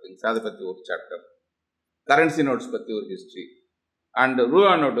and other things, அதை பற்றி ஒரு சாப்டர். கரன்சி நோட்ஸ் பற்றி ஒரு history. And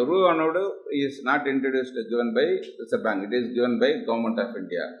Rua note is not introduced given by Reserve Bank, it is given by Government of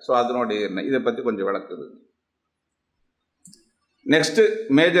India. So adanoda இதை பற்றி கொஞ்சம் விளக்குது. Next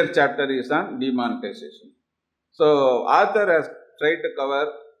major chapter is on demonetization. So author has tried to cover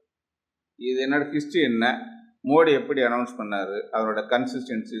இது என்னோட history என்ன, மோடி எப்படி announce பண்ணாரு, அவரோட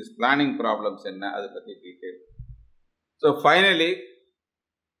கன்சிஸ்டன்சிஸ், planning problems என்ன, அதை பற்றி டீட்டெயில். ஸோ ஃபைனலி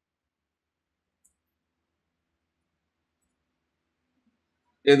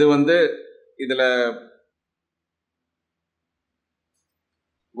இது வந்து இதில்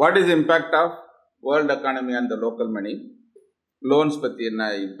what is impact of world economy and the local money, loans பற்றி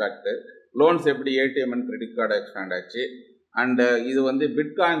என்ன இம்பேக்டு, லோன்ஸ் எப்படி ATM and credit card expand ஆச்சு, அண்டு இது வந்து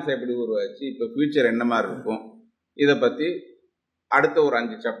பிட்காயின்ஸ் எப்படி உருவாச்சு, இப்போ ஃபியூச்சர் என்ன மாதிரி இருக்கும், இதை பற்றி அடுத்த ஒரு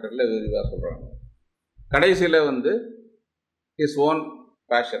 5 சாப்டரில் விரிவாக சொல்கிறாங்க. கடைசியில் வந்து ஹிஸ் ஓன்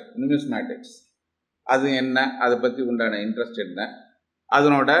பேஷன் நியூமிஸ்மேட்டிக்ஸ், அது என்ன, அதை பற்றி உண்டான இன்ட்ரெஸ்ட் என்ன,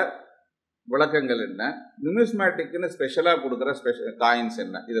 அதனோட விளக்கங்கள் என்ன, நியூமிஸ்மேட்டிக்னு ஸ்பெஷலாக கொடுக்குற காயின்ஸ்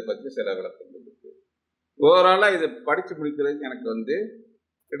என்ன, இதை பற்றி சில விளக்கங்கள் இருக்குது. ஓவராலாக இதை படித்து முடிக்கிறதுக்கு எனக்கு வந்து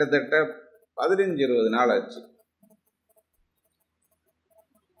கிட்டத்தட்ட 15-20 நாள் ஆச்சு.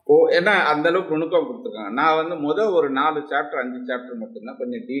 ஏன்னா அந்த அளவுக்கு நுணுக்கம் கொடுத்துருக்காங்க. நான் வந்து ஒரு 4 சாப்டர் 5 சாப்டர் மட்டும்தான்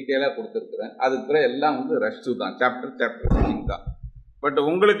கொஞ்சம் டீட்டெயிலாக கொடுத்துருக்குறேன். அதுக்கு பிறகு எல்லாம் வந்து ரஷ்டு தான், சாப்டர் ஃபில்லிங் தான். பட்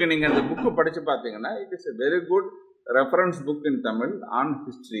உங்களுக்கு நீங்கள் அந்த புக்கு படித்து பார்த்தீங்கன்னா it is a very good reference book in Tamil on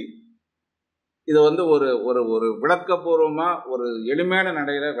history. இது வந்து ஒரு ஒரு ஒரு விளக்கப்பூர்வமாக ஒரு எளிமையான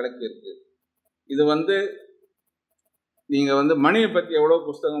நடையில் விளக்கி இருக்கு. இது வந்து நீங்கள் வந்து மணியை பற்றி எவ்வளோ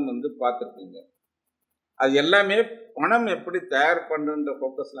புஸ்தகம் வந்து பார்த்துருக்கீங்க. அது எல்லாமே பணம் எப்படி தயார் பண்ணுன்ற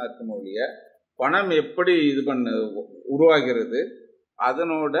ஃபோக்கஸ்லாம் இருக்கணும் இல்லையா, பணம் எப்படி இது உருவாகிறது,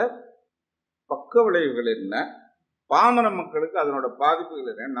 அதனோட பக்க விளைவுகள் என்ன, பாமர மக்களுக்கு அதனோட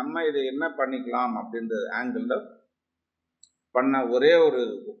பாதிப்புகள் என்ன, நம்ம இதை என்ன பண்ணிக்கலாம் அப்படின்ற ஆங்கிளில் பண்ண ஒரே ஒரு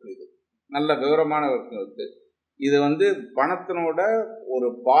புக்கு இது. நல்ல விவரமான இருக்கு. இது வந்து பணத்தினோட ஒரு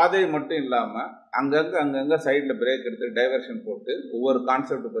பாதை மட்டும் இல்லாமல் அங்கங்கே சைடில் பிரேக் எடுத்து டைவர்ஷன் போட்டு ஒவ்வொரு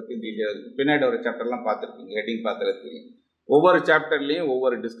கான்செப்டை பற்றி டீட்டெயில் பின்னாடி ஒரு சாப்டர்லாம் பார்த்துருக்கீங்க, ஹெட்டிங் பார்த்துருக்கீங்க. ஒவ்வொரு சாப்டர்லேயும்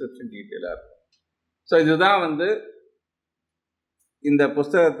ஒவ்வொரு டிஸ்கிரிப்ஷன் டீட்டெயிலாக இருக்கும். ஸோ இதுதான் வந்து இந்த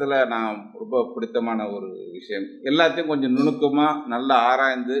புஸ்தகத்தில் நான் ரொம்ப பிடித்தமான ஒரு விஷயம். எல்லாத்தையும் கொஞ்சம் நுணுக்கமாக நல்லா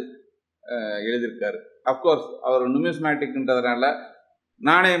ஆராய்ந்து எழுதியிருக்காரு. அஃப்கோர்ஸ் அவர் நியூமிஸ்மேட்டிக்ன்றதுனால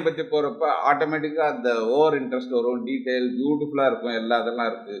நாணயம் பற்றி போகிறப்ப ஆட்டோமேட்டிக்காக அந்த ஓவர் இன்ட்ரெஸ்ட் வரும், டீட்டெயில் பியூட்டிஃபுல்லாக இருக்கும், எல்லா இதெல்லாம்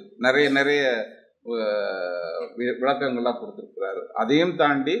இருக்குது. நிறைய விளக்கங்கள்லாம் கொடுத்துருக்கிறாரு. அதையும்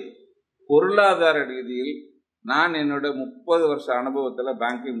தாண்டி பொருளாதார ரீதியில் நான் என்னோட 30 வருஷ அனுபவத்தில்,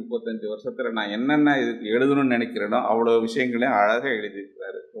 பேங்கிங் 35 வருஷத்தில் நான் என்னென்ன இதுக்கு எழுதணும்னு நினைக்கிறேனோ அவ்வளோ விஷயங்களையும் அழகாக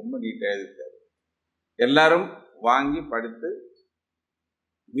எழுதியிருக்கிறாரு. ரொம்ப நீட்டாக எழுதியிருக்காரு. எல்லாரும் வாங்கி படித்து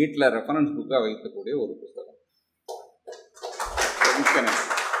வீட்டில் ரெஃபரன்ஸ் புக்காக வைக்கக்கூடிய ஒரு புத்தகம்.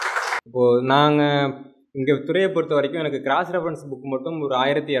 இப்போது நாங்கள் இங்கே துறையை பொறுத்த வரைக்கும் எனக்கு கிராஸ் ரெஃபரன்ஸ் புக் மட்டும் ஒரு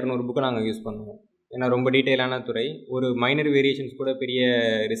 1200 புக்கை நாங்கள் யூஸ் பண்ணுவோம். ஏன்னா ரொம்ப டீட்டெயிலான துறை. ஒரு மைனர் வேரியேஷன்ஸ் கூட பெரிய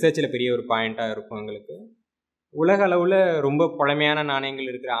ரிசர்ச்சில் பெரிய ஒரு பாயிண்ட்டாக இருக்கும் எங்களுக்கு. உலக அளவில் ரொம்ப பழமையான நாணயங்கள்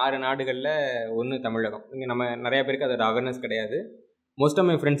இருக்கிற 6 நாடுகளில் ஒன்று தமிழகம். இங்கே நம்ம நிறையா பேருக்கு அதோட அவேர்னஸ் கிடையாது. Most of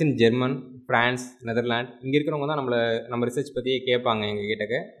my friends in German, France, Netherland இங்கே இருக்கிறவங்க தான் நம்ம ரிசர்ச் பற்றியே கேட்பாங்க எங்கள்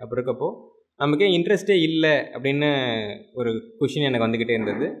கிட்டக்க. அப்போ இருக்கப்போ நமக்கே இன்ட்ரெஸ்டே இல்லை அப்படின்னு ஒரு கொஷின் எனக்கு வந்துக்கிட்டே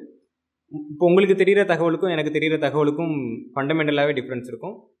இருந்தது. இப்போ உங்களுக்கு தெரிகிற தகவலுக்கும் எனக்கு தெரிகிற தகவலுக்கும் ஃபண்டமெண்டலாகவே டிஃப்ரென்ஸ்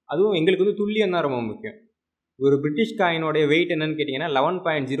இருக்கும். அதுவும் எங்களுக்கு வந்து துல்லியம் தான் ரொம்ப முக்கியம். ஒரு பிரிட்டிஷ் காயினோடைய வெயிட் என்னன்னு கேட்டிங்கன்னா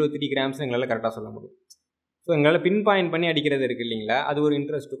 11.03 கிராம்ஸ் எங்களால் கரெக்டாக சொல்ல முடியும். ஸோ எங்களால் பின் பாயிண்ட் பண்ணி அடிக்கிறது இருக்குது இல்லைங்களா, அது ஒரு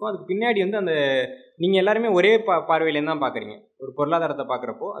இன்ட்ரெஸ்ட் இருக்கும். அதுக்கு பின்னாடி வந்து அந்த நீங்கள் எல்லாருமே ஒரே பார்வையிலேருந்து தான் பார்க்குறீங்க. ஒரு பொருளாதாரத்தை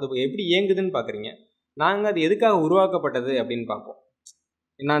பார்க்குறப்போ அது எப்படி இயங்குதுன்னு பார்க்குறீங்க. நாங்கள் அது எதுக்காக உருவாக்கப்பட்டது அப்படின்னு பார்ப்போம்.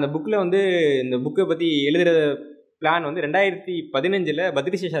 நான் அந்த புக்கில் வந்து இந்த புக்கை பற்றி எழுதுகிற பிளான் வந்து 2015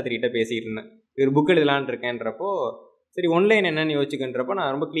 பத்ரி சேஷாத்ரிகிட்ட பேசிகிட்டு இருந்தேன். ஒரு புக் எழுதலான் இருக்கேன்றப்போ சரி ஒன்லைன் என்னன்னு யோசிச்சுக்கின்றப்போ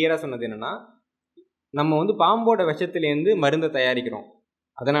நான் ரொம்ப கிளியராக சொன்னது என்னென்னா, நம்ம வந்து பாம்போட விஷத்துலேருந்து மருந்தை தயாரிக்கிறோம்.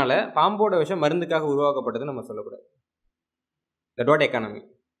 அதனால் பாம்போட விஷம் மருந்துக்காக உருவாக்கப்பட்டதுன்னு நம்ம சொல்லக்கூடாது. That what economy.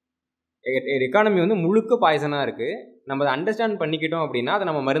 எக்கானமி வந்து முழுக்க பாய்சனாக இருக்குது. நம்ம அதை அண்டர்ஸ்டாண்ட் பண்ணிக்கிட்டோம் அப்படின்னா அதை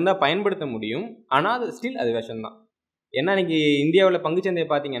நம்ம மருந்தாக பயன்படுத்த முடியும். ஆனால் அது ஸ்டில் அது விஷம்தான். ஏன்னா இன்றைக்கி இந்தியாவில் பங்குச்சந்தையை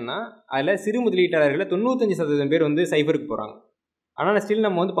பார்த்தீங்கன்னா அதில் சிறு முதலீட்டாளர்களில் 95% பேர் வந்து சைபருக்கு போகிறாங்க. ஆனால் ஸ்டில்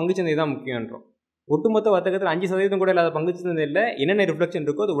நம்ம வந்து பங்குச்சந்தை தான் முக்கியன்றோம். ஒட்டுமொத்த வர்த்தகத்தில் 5% கூட இல்லாத பங்குச்சந்தையில் என்னென்ன ரிஃப்ளெக்ஷன்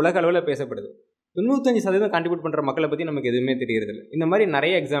இருக்கோ அது உலக அளவில் பேசப்படுது. 95% கான்ட்ரிபியூட் பண்ணுற மக்களை பற்றி நமக்கு எதுவுமே தெரியறதில்லை. இந்த மாதிரி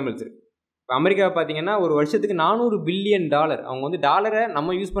நிறைய எக்ஸாம்பிள்ஸ் இருக்குது. இப்போ அமெரிக்காவை பார்த்தீங்கன்னா ஒரு வருஷத்துக்கு $400 பில்லியன் அவங்க வந்து டாலரை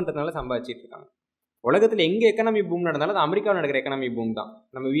நம்ம யூஸ் பண்ணுறதுனால சம்பாதிச்சிட்டு இருக்காங்க. உலகத்தில் எங்கே எக்கனாமி பூம் நடந்தாலும் அது அமெரிக்காவில் நடக்கிற எக்கனாமி பூம் தான்.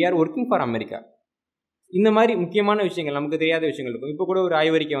 நம்ம we are working for America. இந்த மாதிரி முக்கியமான விஷயங்கள் நமக்கு தெரியாத விஷயங்கள் இருக்கும். இப்போ கூட ஒரு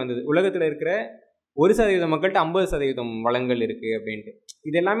ஆய்வறிக்கை வந்தது, உலகத்தில் இருக்கிற 1% மக்கள்கிட்ட 50% வளங்கள் இருக்குது அப்படின்ட்டு.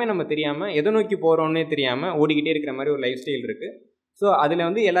 இது எல்லாமே நம்ம தெரியாமல் எதை நோக்கி போகிறோன்னே தெரியாமல் ஓடிக்கிட்டே இருக்கிற மாதிரி ஒரு லைஃப் ஸ்டைல் இருக்குது. ஸோ அதில்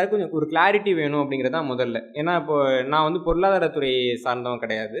வந்து எல்லாருக்கும் ஒரு கிளாரிட்டி வேணும் அப்படிங்கிறது தான் முதல்ல. ஏன்னா இப்போ நான் வந்து பொருளாதாரத்துறை சார்ந்தவன்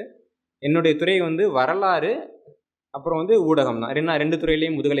கிடையாது. என்னுடைய துறை வந்து வரலாறு, அப்புறம் வந்து ஊடகம் தான். நான் 2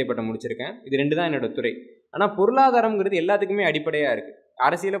 துறையிலையும் முதுகலை பட்டம் முடிச்சிருக்கேன். இது 2 தான் என்னோடய துறை. ஆனால் பொருளாதாரங்கிறது எல்லாத்துக்குமே அடிப்படையாக இருக்குது.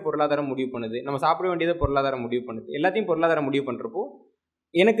 அரசியலை பொருளாதாரம் முடிவு பண்ணுது, நம்ம சாப்பிட வேண்டியதை பொருளாதாரம் முடிவு பண்ணுது, எல்லாத்தையும் பொருளாதாரம் முடிவு பண்ணுறப்போ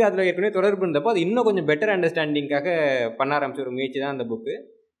எனக்கு அதில் ஏற்கனவே தொடர்பு இருந்தப்போ அது இன்னும் கொஞ்சம் பெட்டர் அண்டர்ஸ்டாண்டிங்காக பண்ண ஆரம்பிச்ச ஒரு முயற்சி தான் அந்த புக்கு.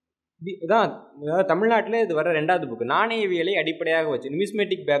 இதான் அதாவது தமிழ்நாட்டில் இது வர 2வது புக்கு. நாணயவியலை அடிப்படையாக வச்சு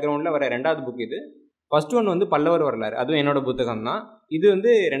நியூமிஸ்மேட்டிக் பேக்ரவுண்டில் வர 2வது புக்கு இது. ஃபர்ஸ்ட் ஒன் வந்து பல்லவர் வரலாறு, அதுவும் என்னோட புத்தகம் தான். இது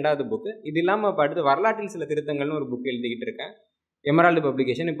வந்து 2வது புக்கு. இது இல்லாமல் இப்போ அடுத்து வரலாற்றில் சில திருத்தங்கள்னு ஒரு புக் எழுதிக்கிட்டு இருக்கேன். எமரால்டு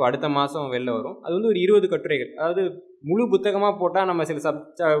பப்ளிகேஷன் இப்போ அடுத்த மாதம் வெளில வரும். அது வந்து ஒரு 20 கட்டுரைகள். அதாவது முழு புத்தகமாக போட்டால் நம்ம சில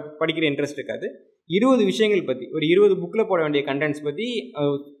படிக்கிற இன்ட்ரெஸ்ட் இருக்காது. 20 விஷயங்கள் பற்றி ஒரு 20 புக்கில் போட வேண்டிய கண்டென்ட்ஸ் பற்றி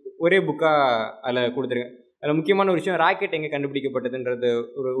ஒரே புக்காக அதில் கொடுத்துருக்கேன். அதில் முக்கியமான ஒரு விஷயம் ராக்கெட் எங்கே கண்டுபிடிக்கப்பட்டதுன்றது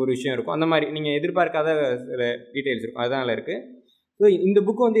ஒரு விஷயம் இருக்கும். அந்த மாதிரி நீங்கள் எதிர்பார்க்காத சில டீட்டெயில்ஸ் இருக்கும், அதுதான் அதில் இருக்குது. ஸோ இந்த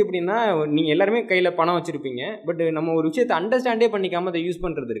புக்கு வந்து எப்படின்னா, நீங்கள் எல்லாருமே கையில் பணம் வச்சுருப்பீங்க. பட் நம்ம ஒரு விஷயத்தை அண்டர்ஸ்டாண்டே பண்ணிக்காமல் அதை யூஸ்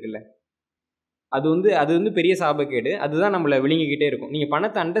பண்ணுறது இருக்குல்ல, அது வந்து பெரிய சாபக்கேடு. அதுதான் நம்மளை விழுங்கிக்கிட்டே இருக்கும். நீங்கள்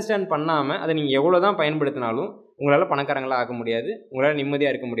பணத்தை அண்டர்ஸ்டாண்ட் பண்ணாமல் அதை நீங்கள் எவ்வளோ தான் பயன்படுத்தினாலும் உங்களால் பணக்காரங்களாக ஆக முடியாது, உங்களால்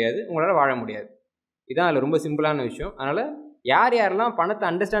நிம்மதியாக இருக்க முடியாது, உங்களால் வாழ முடியாது. இதுதான் அதில் ரொம்ப சிம்பிளான விஷயம். அதனால் யாரெல்லாம் பணத்தை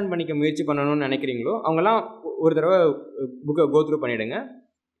அண்டர்ஸ்டாண்ட் பண்ணிக்க முயற்சி பண்ணணும்னு நினைக்கிறீங்களோ அவங்கெல்லாம் ஒரு தடவை புக்கை கோத்ரூ பண்ணிவிடுங்க.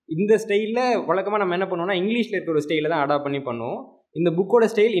 இந்த ஸ்டைலில் வழக்கமாக நம்ம என்ன பண்ணுவோம்னா, இங்கிலீஷில் இருக்கிற ஒரு ஸ்டைலில் தான் அடாப்ட் பண்ணி பண்ணுவோம். இந்த புக்கோட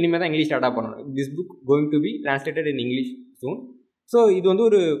ஸ்டைல் இனிமேல் தான் இங்கிலீஷில் அடாப்ட் பண்ணணும். This book going to be translated in English soon. So இது வந்து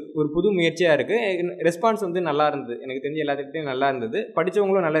ஒரு புது முயற்சியாக இருக்குது. ரெஸ்பான்ஸ் வந்து நல்லா இருந்தது, எனக்கு தெரிஞ்ச எல்லாத்துக்கிட்டையும் நல்லா இருந்தது.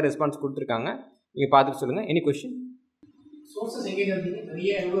 படித்தவங்களும் நல்ல ரெஸ்பான்ஸ் கொடுத்துருக்காங்க. நீங்கள் பார்த்துட்டு சொல்லுங்கள். Any question?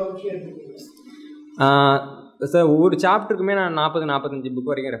 சார் ஒவ்வொரு சாப்டருக்குமே நான் 40-45 புக்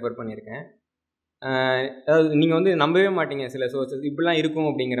வரைக்கும் ரெஃபர் பண்ணியிருக்கேன். அதாவது நீங்கள் வந்து நம்பவே மாட்டீங்க சில சோர்ஸஸ் இப்படிலாம் இருக்கும்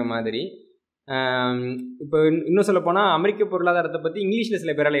அப்படிங்கிற மாதிரி. இப்போ இன்னும் சொல்லப்போனால் அமெரிக்க பொருளாதாரத்தை பற்றி இங்கிலீஷில்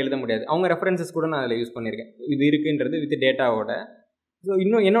சில பேரால் எழுத முடியாது. அவங்க ரெஃபரன்சஸ் கூட நான் அதில் யூஸ் பண்ணியிருக்கேன். இது இருக்குன்றது வித் டேட்டாவோட. ஸோ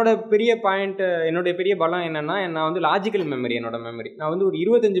இன்னும் என்னோடய பெரிய பலம் என்னென்னா, நான் வந்து லாஜிக்கல் மெமரி. நான் வந்து ஒரு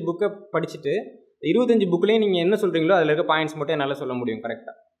 25 புக்கை படிச்சுட்டு 25 புக்லேயும் நீங்கள் என்ன சொல்கிறீங்களோ அதில் இருக்க பாயிண்ட்ஸ் மட்டும் என்னால் சொல்ல முடியும்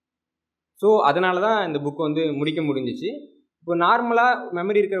கரெக்டாக. ஸோ அதனால தான் இந்த புக் வந்து முடிக்க முடிஞ்சிச்சு. இப்போ நார்மலாக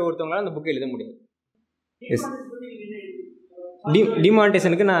மெமரி இருக்கிற ஒருத்தவங்களால் அந்த புக்கை எழுத முடியாது. எஸ்,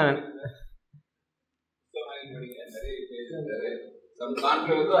 டிமானிட்டேஷனுக்கு நான்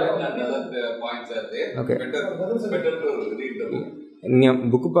ஓகே, நீங்கள்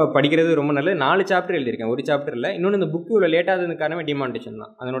புக்கு படிக்கிறது ரொம்ப நல்லது. 4 சாப்டர் எழுதியிருக்கேன், ஒரு சாப்டர் இல்லை. இன்னொன்று இந்த புக்கு இவ்வளோ லேட்டாகிறதுக்கு காரணமே டிமானிட்டேஷன்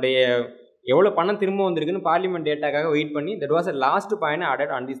தான். அதனுடைய எவ்வளோ பணம் திரும்ப வந்திருக்குன்னு பார்லிமெண்ட் டேட்டாக்காக வெயிட் பண்ணி, that was a last point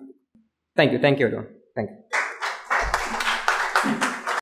added on this book. Thank you very much. Thank you.